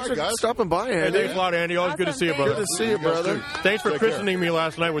 Well, thanks for stopping by, Hey, Andy. thanks a lot, Andy. Always good to see you, brother. Good to see you, brother. Thanks for Take care. christening me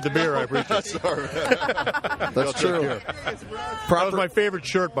last night with the beer. I appreciate it. Sorry. That's true. That was my favorite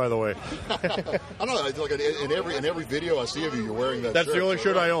shirt, by the way. I know. It's like in every video I see of you, you're wearing that. That's shirt. the only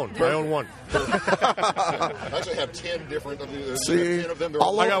shirt I own. I own one. I actually have 10 different. See, 10 of them.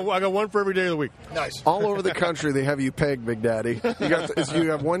 all I got one for every day of the week. Nice. All over the country, they have you pegged, Big Daddy. You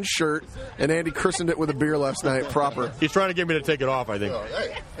have one shirt, and Andy christened it with a beer last night, proper. He's trying to get me to take it off, I think.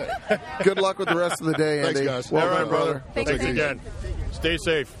 Hey. Good luck with the rest of the day, Andy. Thanks, guys. Well All right, done, brother. Thanks, Thanks Andy. again. Stay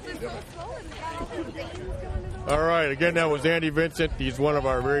safe. All right, again, that was Andy Vincent. He's one of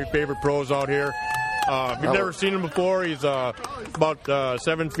our very favorite pros out here. If you've never seen him before, he's about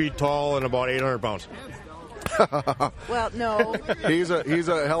 7 feet tall and about 800 pounds. Well, no. He's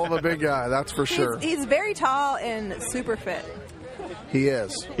a hell of a big guy, that's for sure. He's very tall and super fit. He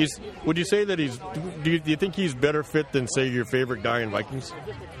is. Would you say that do you think he's better fit than, say, your favorite guy in Vikings?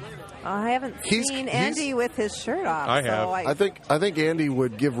 I haven't seen Andy with his shirt off. I have. So I think Andy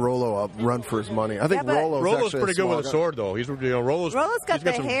would give Rollo a run for his money. I think Yeah, but- Rollo's pretty good with a sword, though. Rollo's got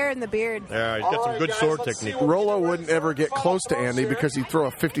the some, hair and the beard. Yeah, he's got some good sword technique. Rollo wouldn't ever get close to Andy because he'd throw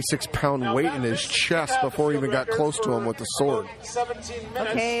a 56-pound weight in his chest before he even got close to him with the sword. 17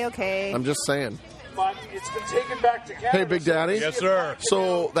 minutes. Okay. I'm just saying. But it's been taken back to Canada. Hey, Big Daddy. Yes, sir.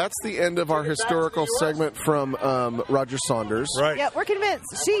 So that's the end of our historical segment from Roger Saunders. Right. Yeah, we're convinced.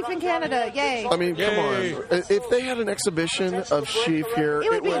 Sheep in Canada, yay. I mean, come on. If they had an exhibition of sheep here,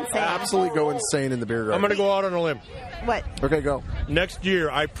 It would be insane. absolutely go insane in the beer garden. I'm going to go out on a limb. What? Okay, go. Next year,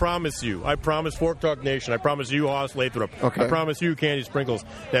 I promise Fort Talk Nation, I promise you, Hoss Lathrop, Okay. I promise you, Candy Sprinkles,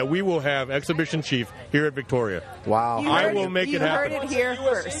 that we will have Exhibition Chief here at Victoria. Wow. I will make it happen. You heard it here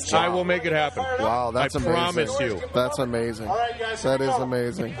first. I will make it happen. Wow, that's I amazing. promise you. That's amazing. All right, guys, That here we is go.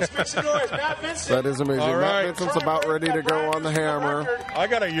 amazing. Let's make some noise. Matt Vincent. That is amazing. All right. Matt Vincent's about ready to go on the hammer. I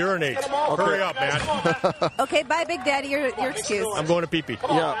got to urinate. Hurry up, man. Okay, bye, Big Daddy. Your excuse. I'm going to pee-pee.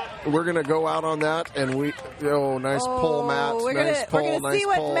 Yeah, we're going to go out on that, and nice pull, Matt. We're Nice gonna pull, nice see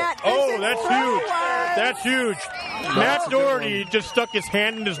what pull. Matt Oh, Vincent that's throw huge. was. That's huge. Matt Doherty just stuck his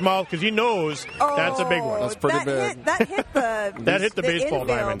hand in his mouth because he knows that's a big one. That's pretty big. That hit the That hit the baseball infield.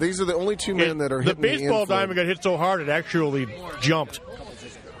 diamond. These are the only two men that are The hitting baseball infield. diamond got hit so hard it actually jumped.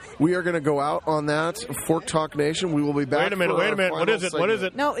 We are going to go out on that. Fork Talk Nation. We will be back. Wait a minute. for our What is it? final What is it?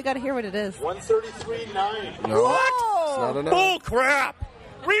 segment. No, we got to hear what it is. 133.9. No, Whoa! it's not enough. Bull crap!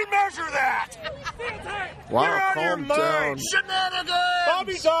 Remeasure that! Wow, You're out of calm your down. mind. Shenanigans!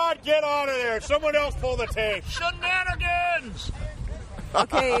 Bobby Dodd, get out of there. Someone else pull the tape. Shenanigans!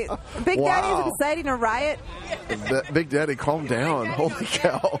 Okay, Big Wow. Daddy is inciting a riot. Big Daddy, calm down. Holy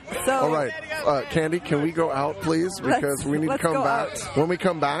cow. So- All right. Candy, can we go out, please? Because we need to let's come go back. out. When we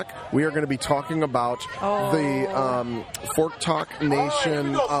come back, we are going to be talking about the Fork Talk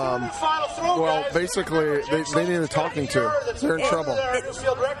Nation. Well, basically, they need a talking to. They're in trouble.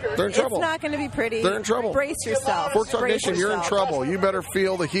 They're in trouble. It's not going to be pretty. They're in trouble. Brace yourself. Fork Talk Brace Nation, you're in yourself. trouble. You better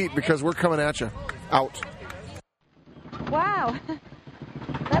feel the heat because we're coming at you. Out. Wow,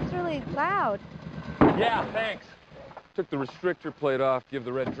 that's really loud. Yeah, thanks. Took the restrictor plate off, give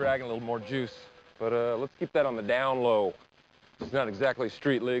the Red Dragon a little more juice. But let's keep that on the down low. It's not exactly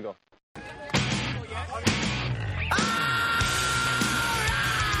street legal.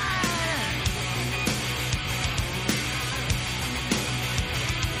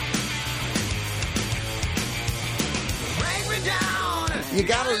 You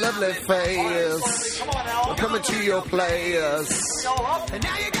got a lovely face. I'm coming to your place. And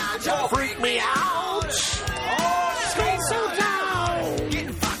now you got to freak me out. Stay so down.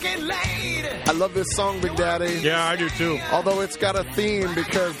 Getting fucking laid. I love this song, Big Daddy. Yeah, I do too. Although it's got a theme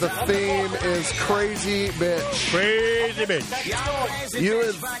because the theme is crazy bitch. Crazy bitch.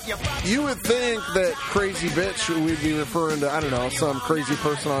 You would think that crazy bitch we'd be referring to, I don't know, some crazy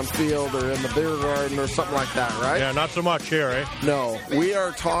person on field or in the beer garden or something like that, right? Yeah, not so much here, eh? No, we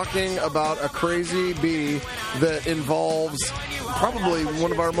are talking about a crazy bee that involves probably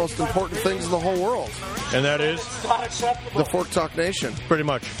one of our most important things in the whole world. And that is? The Fork Talk Nation. Pretty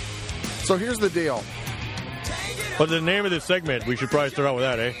much. So here's the deal. But the name of this segment, we should probably start out with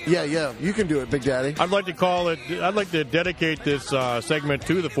that, eh? Yeah, you can do it, Big Daddy. I'd like to dedicate this segment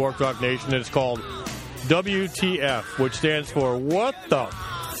to the Fork Talk Nation. It's called WTF, which stands for What the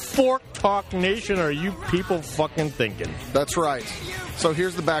Fork Talk Nation are you people fucking thinking? That's right. So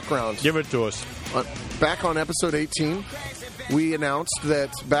here's the background. Give it to us. back on episode 18, we announced that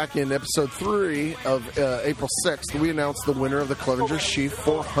back in episode 3 of April 6th, we announced the winner of the Clevenger Sheaf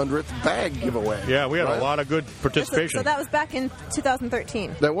 400th bag giveaway. Yeah, we had a lot of good participation. So that was back in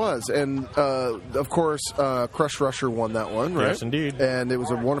 2013. That was. And, of course, Crush Rusher won that one, right? Yes, indeed. And it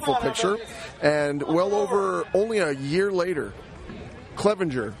was a wonderful picture. And well over only a year later,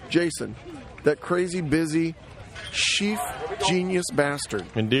 Clevenger, Jason, that crazy busy sheaf genius bastard.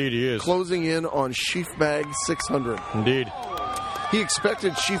 Indeed, he is. Closing in on Sheaf Bag 600. Indeed. He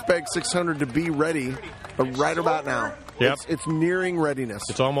expected Sheaf Bag 600 to be ready right about now. Yep. It's nearing readiness.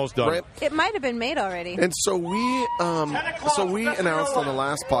 It's almost done. Right? It might have been made already. And so we announced on the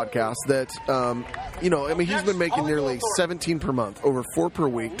last podcast that, he's been making nearly 17 per month, over 4 per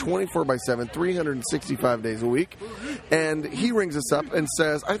week, 24/7, 365 days a week. And he rings us up and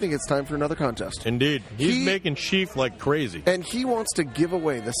says, I think it's time for another contest. Indeed. He's making sheaf like crazy. And he wants to give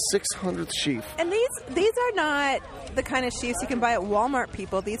away the 600th sheaf. And these are not the kind of sheaths you can buy at Walmart,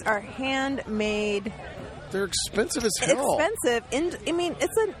 people. These are handmade. They're expensive as hell. Expensive.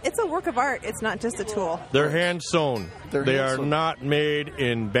 It's a work of art. It's not just a tool. They're hand sewn. They are hand-sewn. not made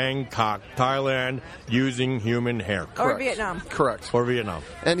in Bangkok, Thailand, using human hair. Or Vietnam. Correct. Or Vietnam.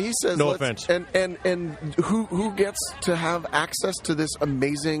 And he says, no offense. And who gets to have access to this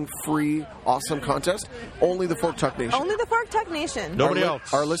amazing, free, awesome contest? Only the Fork Talk Nation. Only the Fork Talk Nation. Nobody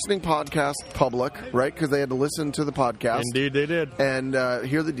else. Our listening podcast public, right? Because they had to listen to the podcast. Indeed, they did. And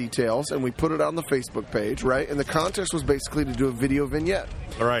hear the details. And we put it on the Facebook page, right? And the contest was basically to do a video vignette.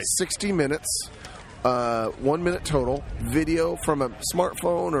 All right. 60 minutes. 1 minute total video from a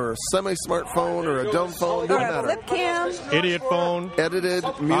smartphone or a semi-smartphone or a dumb phone, doesn't matter. Flip cam, idiot phone, edited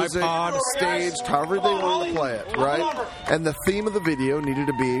music, iPod, staged, however they want to play it, right? And the theme of the video needed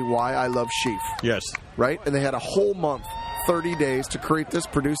to be why I love sheaf. Yes. Right? And they had a whole month, 30 days to create this,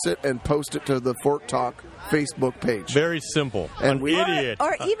 produce it, and post it to the Fork Talk Facebook page. Very simple. And idiot.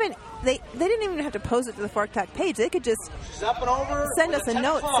 Or even they didn't even have to post it to the Fork Talk page. They could just send us a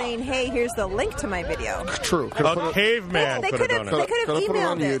note saying, "Hey, here's the link to my video." True. A caveman could have done it. They could have put it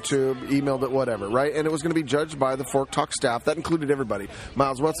on emailed it. YouTube, emailed it, whatever, right? And it was going to be judged by the Fork Talk staff. That included everybody.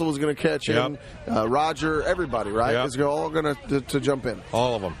 Miles Wetzel was going to catch in, Roger, everybody, right? Yep. Is all going to jump in.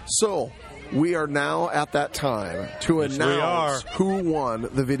 All of them. So we are now at that time to announce who won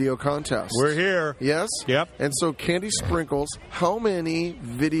the video contest. We're here. Yes? Yep. And so, Candy Sprinkles, how many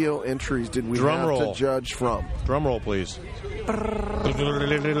video entries did we Drum have roll. to judge from? Drum roll, please. Go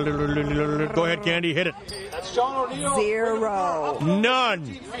ahead, Candy. Hit it. 0.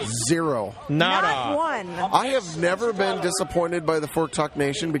 None. 0. Nada. Not one. I have never been disappointed by the Fork Talk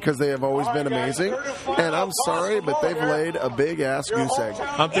Nation because they have always been amazing. And I'm sorry, but they've laid a big-ass goose egg.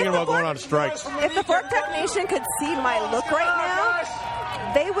 I'm thinking about going on strikes. If the Fork Talk Nation could see my look right now,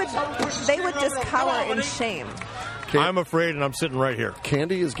 they would just cower in shame. I'm afraid, and I'm sitting right here.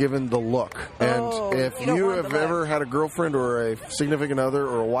 Candy is given the look. And if you have ever had a girlfriend or a significant other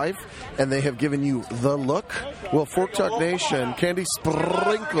or a wife, and they have given you the look, well, Fork Talk Nation, Candy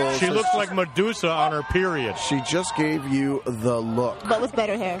Sprinkles. She looks like Medusa on her period. She just gave you the look. But with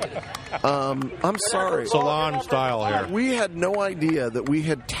better hair. I'm sorry. Salon style hair. We had no idea that we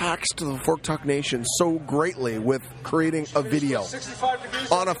had taxed the Fork Talk Nation so greatly with creating a video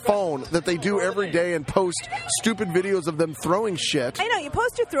on a phone that they do every day and post stupid videos of them throwing shit. I know, you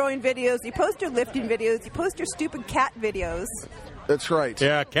post your throwing videos, you post your lifting videos, you post your stupid cat videos. That's right.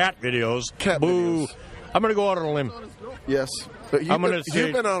 Yeah, cat videos. Cat Boo. videos. I'm going to go out on a limb. Yes. But I'm gonna say-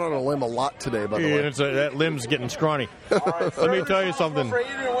 you've been out on a limb a lot today, by the way. And that limb's getting scrawny. Let me tell you something.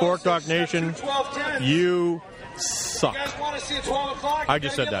 Fork Talk Nation, you suck. I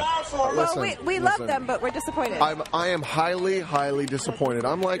just said that. Well, we love them, but we're disappointed. I am highly, highly disappointed.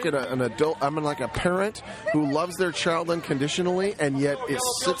 I'm like an adult. I'm like a parent who loves their child unconditionally, and yet it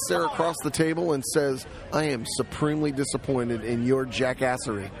sits there across the table and says, "I am supremely disappointed in your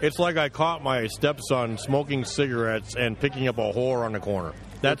jackassery." It's like I caught my stepson smoking cigarettes and picking up a whore on the corner.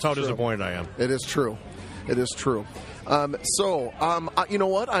 That's how disappointed I am. It is true. It is true. You know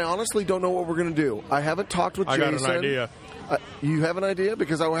what? I honestly don't know what we're going to do. I haven't talked with Jason. I got an idea. You have an idea?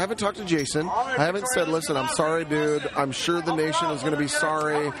 Because I haven't talked to Jason. I haven't said, listen, I'm sorry, dude. I'm sure the nation is going to be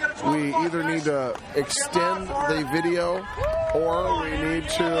sorry. We either need to extend the video or we need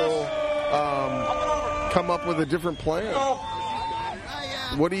to come up with a different plan.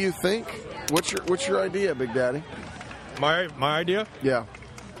 What do you think? What's your idea, Big Daddy? My idea? Yeah.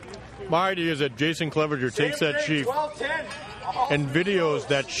 My idea is that Jason Clevenger takes that sheaf and videos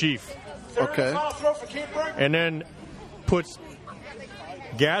that sheaf. Okay. And then puts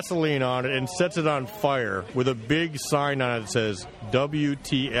gasoline on it and sets it on fire with a big sign on it that says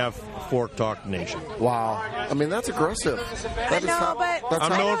WTF Fork Talk Nation. Wow. I mean, that's aggressive. That is how, that's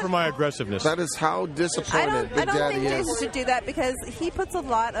I'm how- known for my aggressiveness. That is how disappointed I Big don't Daddy think Jason is. should do that because he puts a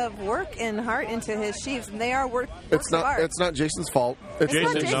lot of work and heart into his sheaves, and they are works It's of not. art. It's not Jason's fault. It's not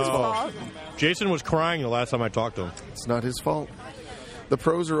Jason's Jason's fault. Jason was crying the last time I talked to him. It's not his fault. The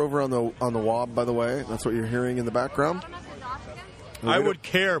pros are over on the WAB, by the way. That's what you're hearing in the background. I would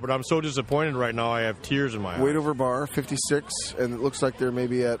care, but I'm so disappointed right now. I have tears in my eyes. Weight over bar, 56, and it looks like they're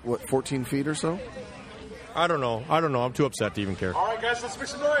maybe at, 14 feet or so? I don't know. I'm too upset to even care. All right, guys, let's make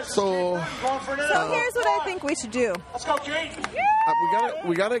some noise. So, So here's what I think we should do. Let's go, Jane.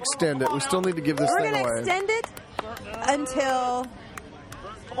 we gotta extend it. We still need to give this We're thing going to away. extend it until,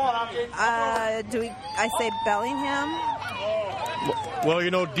 I say Bellingham? Well,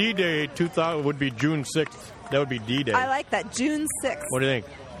 you know, D-Day 2000 would be June 6th. That would be D-Day. I like that. June 6th. What do you think?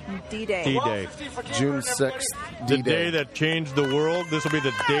 D-Day. D-Day. June 6th, The D-Day. day that changed the world. This will be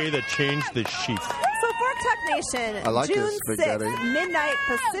the day that changed the sheep. So Fork Talk Nation, I like June this, Big 6th, Daddy. midnight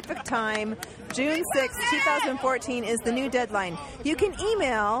Pacific time, June 6th, 2014 is the new deadline. You can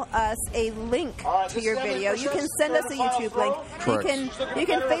email us a link to your video. You can send us a YouTube link. Correct. You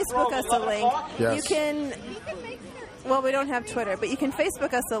can Facebook us a link. Yes. You can. Well, we don't have Twitter, but you can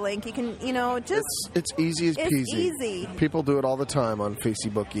Facebook us a link. You can, just. It's easy as It's peasy. easy. People do it all the time on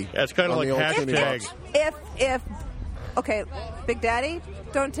Facebooky. Yeah, it's kind of On like the old hashtag. If okay, Big Daddy,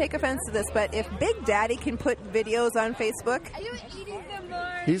 don't take offense to this, but if Big Daddy can put videos on Facebook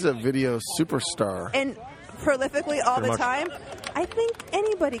He's a video superstar. and prolifically all Pretty the much. time, I think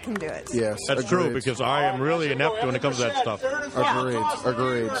anybody can do it. Yes, That's true, agreed. because I am really inept when it comes to that stuff.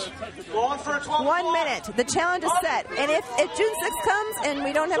 Agreed. 1 minute. The challenge is set. And if June 6th comes and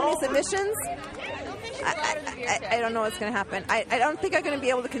we don't have any submissions, I don't know what's going to happen. I don't think I'm going to be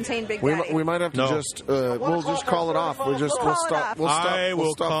able to contain Big Daddy. We might have to No. just we'll just call it off. We'll call it stop. off. We'll stop. I we'll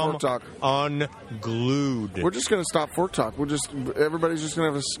will stop come Fork Talk. unglued. We're just going to stop Fork Talk. Everybody's just going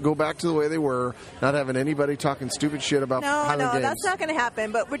to have to go back to the way they were, not having anybody talking stupid shit about No, Highland Games. that's not going to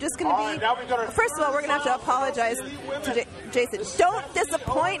happen. But we're just going to be. First of all, we're going to have to apologize to Jason. Don't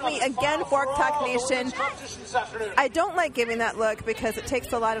disappoint me again, Fork Talk Nation. I don't like giving that look because it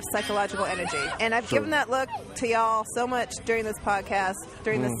takes a lot of psychological energy, and I've given that look to y'all so much during this podcast,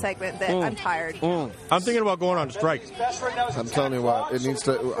 during this segment, that I'm tired. I'm thinking about going on strike. I'm telling you what, it needs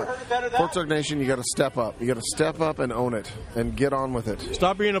to. Fork Talk Nation, you got to step up. You got to step up and own it and get on with it.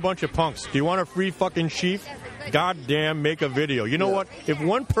 Stop being a bunch of punks. Do you want a free fucking sheep? Goddamn, make a video. You know what? If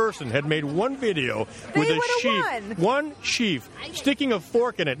one person had made one video with a sheep, one sheep, sticking a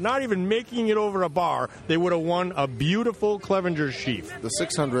fork in it, not even making it over a bar, they would have won a beautiful Clevenger sheep. The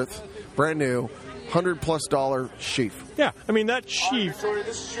 600th, brand new, $100+ sheep. Yeah, I mean, that sheep,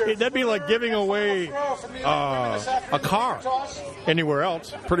 that'd be like giving away a car anywhere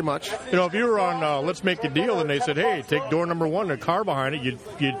else. Pretty much. You know, if you were on Let's Make a Deal and they said, hey, take door number 1, a car behind it,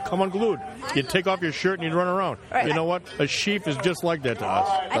 you'd come unglued. You'd take off your shirt and you'd run around. Right. You know what? A sheep is just like that to us.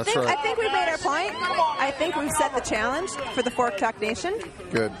 I think we've made our point. I think we've set the challenge for the Fork Talk Nation.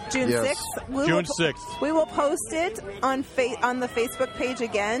 Good. June Yes. 6th. June 6th. We will post it on the Facebook page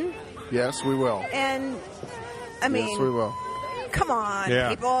again. Yes, we will. And, I mean, yes, we will. come on, Yeah.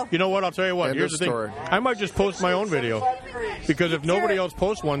 people. You know what? I'll tell you what. End Here's of the thing. story. I might just post my own video. Because if nobody else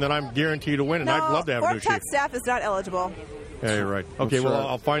posts one, then I'm guaranteed to win, and No, I'd love to have a new Fork Talk sheep. staff is not eligible. Yeah, you're right. Okay, That's well, right.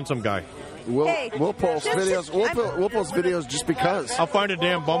 I'll find some guy. We'll post videos. We'll post videos just because. I'll find a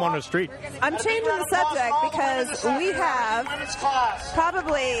damn bum on the street. I'm changing the subject because we have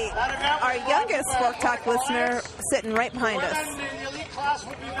probably our youngest Fork Talk listener sitting right behind us.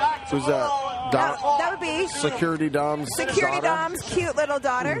 Who's that? That would be Security Dom's Security daughter? Dom's cute little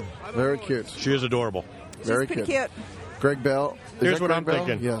daughter. Very cute. She is adorable. Very Pretty cute. Greg Bell. Is Here's that what Greg I'm Bell?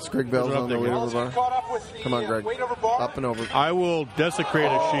 thinking. Yes, Greg Here's Bell's what I'm on the way thinking. over bar. Come on, Greg. Up and over. I will desecrate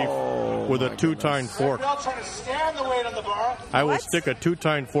a sheep with a two-tine fork. I will stick a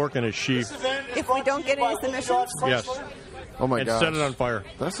two-tine fork in a sheep. If we don't get any submissions. Yes. Oh my And gosh. set it on fire.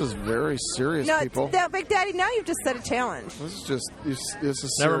 This is very serious, No, people. now, Big Daddy, now you've just set a challenge. This is just. This is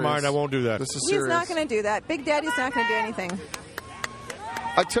serious. Never mind, I won't do that. This is He's serious. not going to do that. Big Daddy's not going to do anything.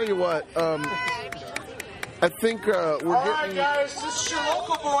 I tell you what. I think we're getting.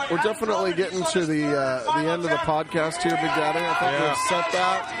 We're definitely getting to the end of the podcast here, Big Daddy. I think we've set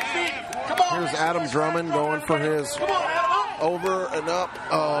that. Here's Adam Drummond going for his over and up.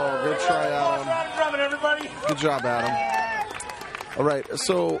 Oh, good try, Adam. Good job, Adam. All right.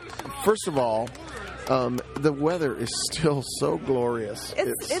 So, first of all, The weather is still so glorious.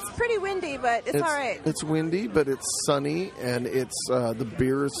 It's pretty windy, but it's all right. It's windy, but it's sunny, and it's the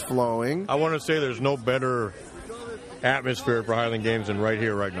beer is flowing. I want to say there's no better atmosphere for Highland Games than right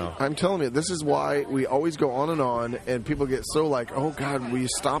here, right now. I'm telling you, this is why we always go on, and people get so like, oh, God, will you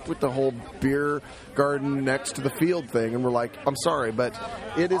stop with the whole beer garden next to the field thing? And we're like, I'm sorry, but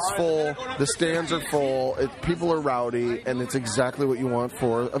it is full. The stands are full. People are rowdy, and it's exactly what you want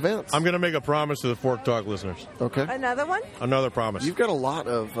for events. I'm going to make a promise to the Fork Talk listeners. Okay. Another one? Another promise. You've got a lot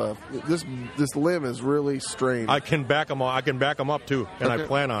of this limb is really strange. I can back them up. I can back them up too, and Okay. I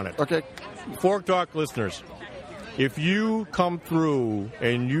plan on it. Okay. Fork Talk listeners, if you come through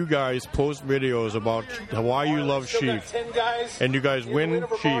and you guys post videos about why you love Sheaf, and you guys win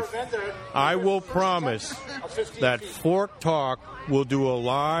Sheaf, I will promise that Fork Talk will do a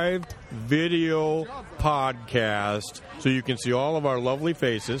live video podcast so you can see all of our lovely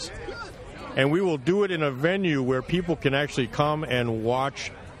faces, and we will do it in a venue where people can actually come and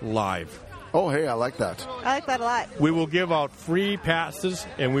watch live. Oh, hey, I like that. I like that a lot. We will give out free passes,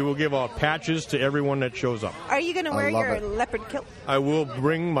 and we will give out patches to everyone that shows up. Are you going to wear love your it. leopard kilt? I will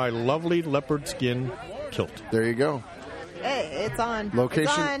bring my lovely leopard skin kilt. There you go. Hey, it's on. Location,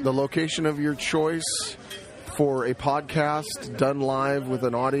 It's on. the location of your choice for a podcast done live with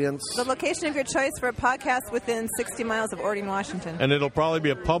an audience. The location of your choice for a podcast within 60 miles of Orting, Washington. And it'll probably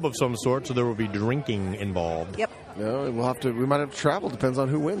be a pub of some sort, so there will be drinking involved. Yep. No, we might have to travel. Depends on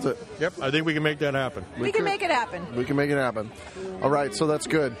who wins it. Yep, I think we can make that happen. We can make it happen. We can make it happen. All right, so that's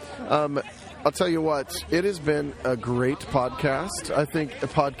good. I'll tell you what, it has been a great podcast. I think a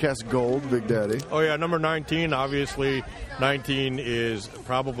podcast gold, Big Daddy. Oh, yeah, number 19, obviously, 19 is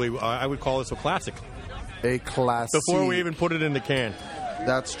probably, I would call this a classic. A classic. Before we even put it in the can.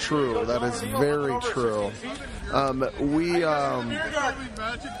 That's true. That is very true. How's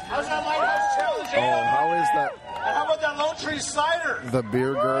that Lighthouse Challenge? Oh, how is that? And how about that Lone Tree Cider? The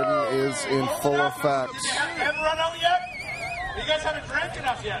beer garden is in full effect. Haven't run out yet? You guys haven't drank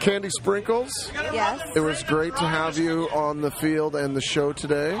enough yet. Candy Sprinkles, Yes. it was great to have you on the field and the show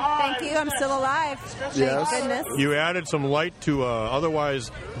today. Thank you. I'm still alive. Yes. Thank goodness. You added some light to a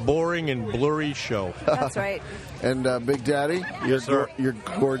otherwise boring and blurry show. That's right. And Big Daddy, you're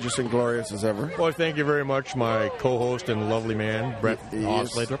gorgeous and glorious as ever. Well, thank you very much, my co-host and lovely man, Brett Yes.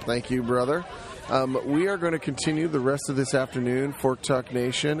 Oslater. Thank you, brother. We are going to continue the rest of this afternoon, Fork Talk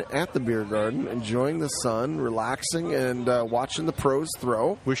Nation, at the beer garden, enjoying the sun, relaxing, and watching the pros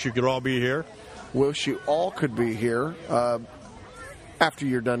throw. Wish you could all be here. Wish you all could be here. After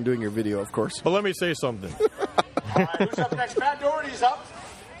you're done doing your video, of course. But let me say something. All right, who's up next? Matt Doherty's up.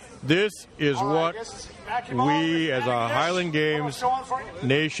 This is All right, what I guess Matt came on. we, as a Matt, Highland Games what's going for you?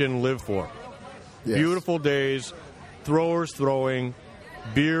 nation, live for. Yes. Beautiful days, throwers throwing,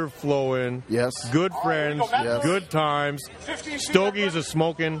 beer flowing, Yes. good friends, Yes. good times, 15 feet stogies a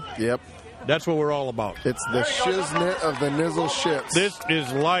smoking. Yep. That's what we're all about. It's the shiznit of the nizzle shits. This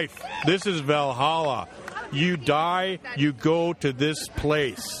is life. This is Valhalla. You die, you go to this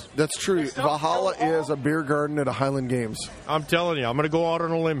place. That's true. Valhalla is a beer garden at a Highland Games. I'm telling you, I'm going to go out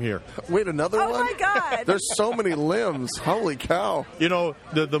on a limb here. Wait, another Oh, one? my God. There's so many limbs. Holy cow. You know,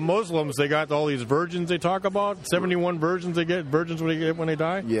 the Muslims, they got all these virgins they talk about. 71 virgins they get when they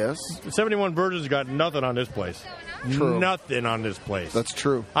die. Yes. 71 virgins got nothing on this place. True. Nothing on this place. That's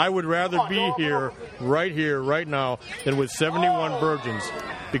true. I would rather be here, right now, than with 71 virgins.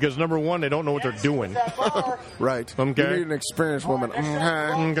 Because, number one, they don't know what they're doing. Right. Okay. You need an experienced woman.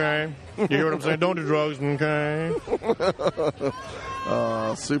 Okay. You hear what I'm saying? Don't do drugs. Okay.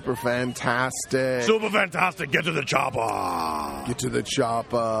 Super fantastic. Super fantastic. Get to the chopper. Get to the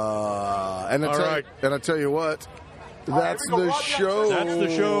chopper. And All right. I tell you what, that's the show. That's the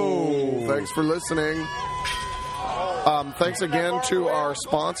show. Thanks for listening. Thanks again to our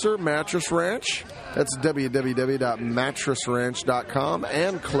sponsor, Mattress Ranch. That's www.mattressranch.com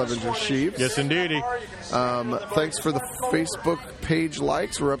and Clevenger Sheaves. Yes, indeedy. Thanks for the Facebook page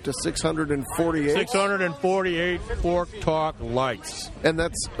likes. We're up to 648. 648 Fork Talk likes. And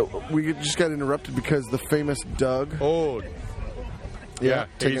that's, we just got interrupted because the famous Doug. Oh, yeah,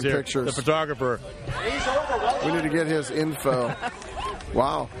 taking he's here. pictures. The photographer. We need to get his info.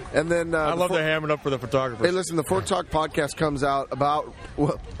 Wow. And then I love to ham it up for the photographer. Hey, listen, the Fork Talk podcast comes out about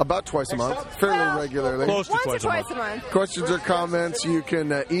twice a month, fairly regularly. Close to Once or twice twice a month. Questions or comments, you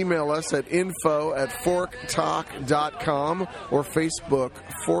can email us at info@forktalk.com or Facebook,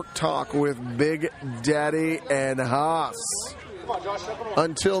 Fork Talk with Big Daddy and Haas.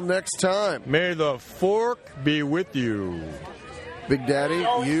 Until next time. May the fork be with you. Big Daddy,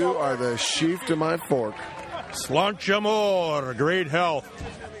 you are the sheaf to my fork. Slanch amor, great health.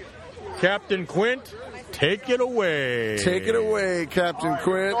 Captain Quint, take it away. Take it away, Captain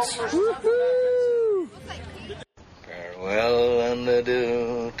Quint. Woo-hoo. Farewell and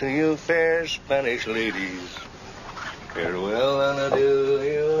adieu to you fair Spanish ladies. Farewell and adieu,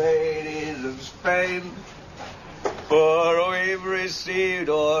 you ladies of Spain. For we've received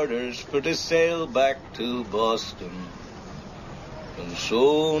orders for to sail back to Boston. And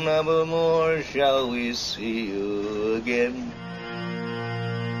so never more shall we see you again.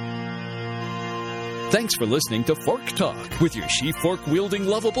 Thanks for listening to Fork Talk with your sheaf fork wielding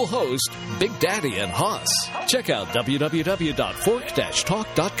lovable host, Big Daddy and Hoss. Check out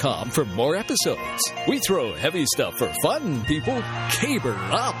www.fork-talk.com for more episodes. We throw heavy stuff for fun, people. Caber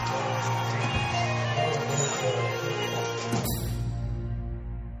up.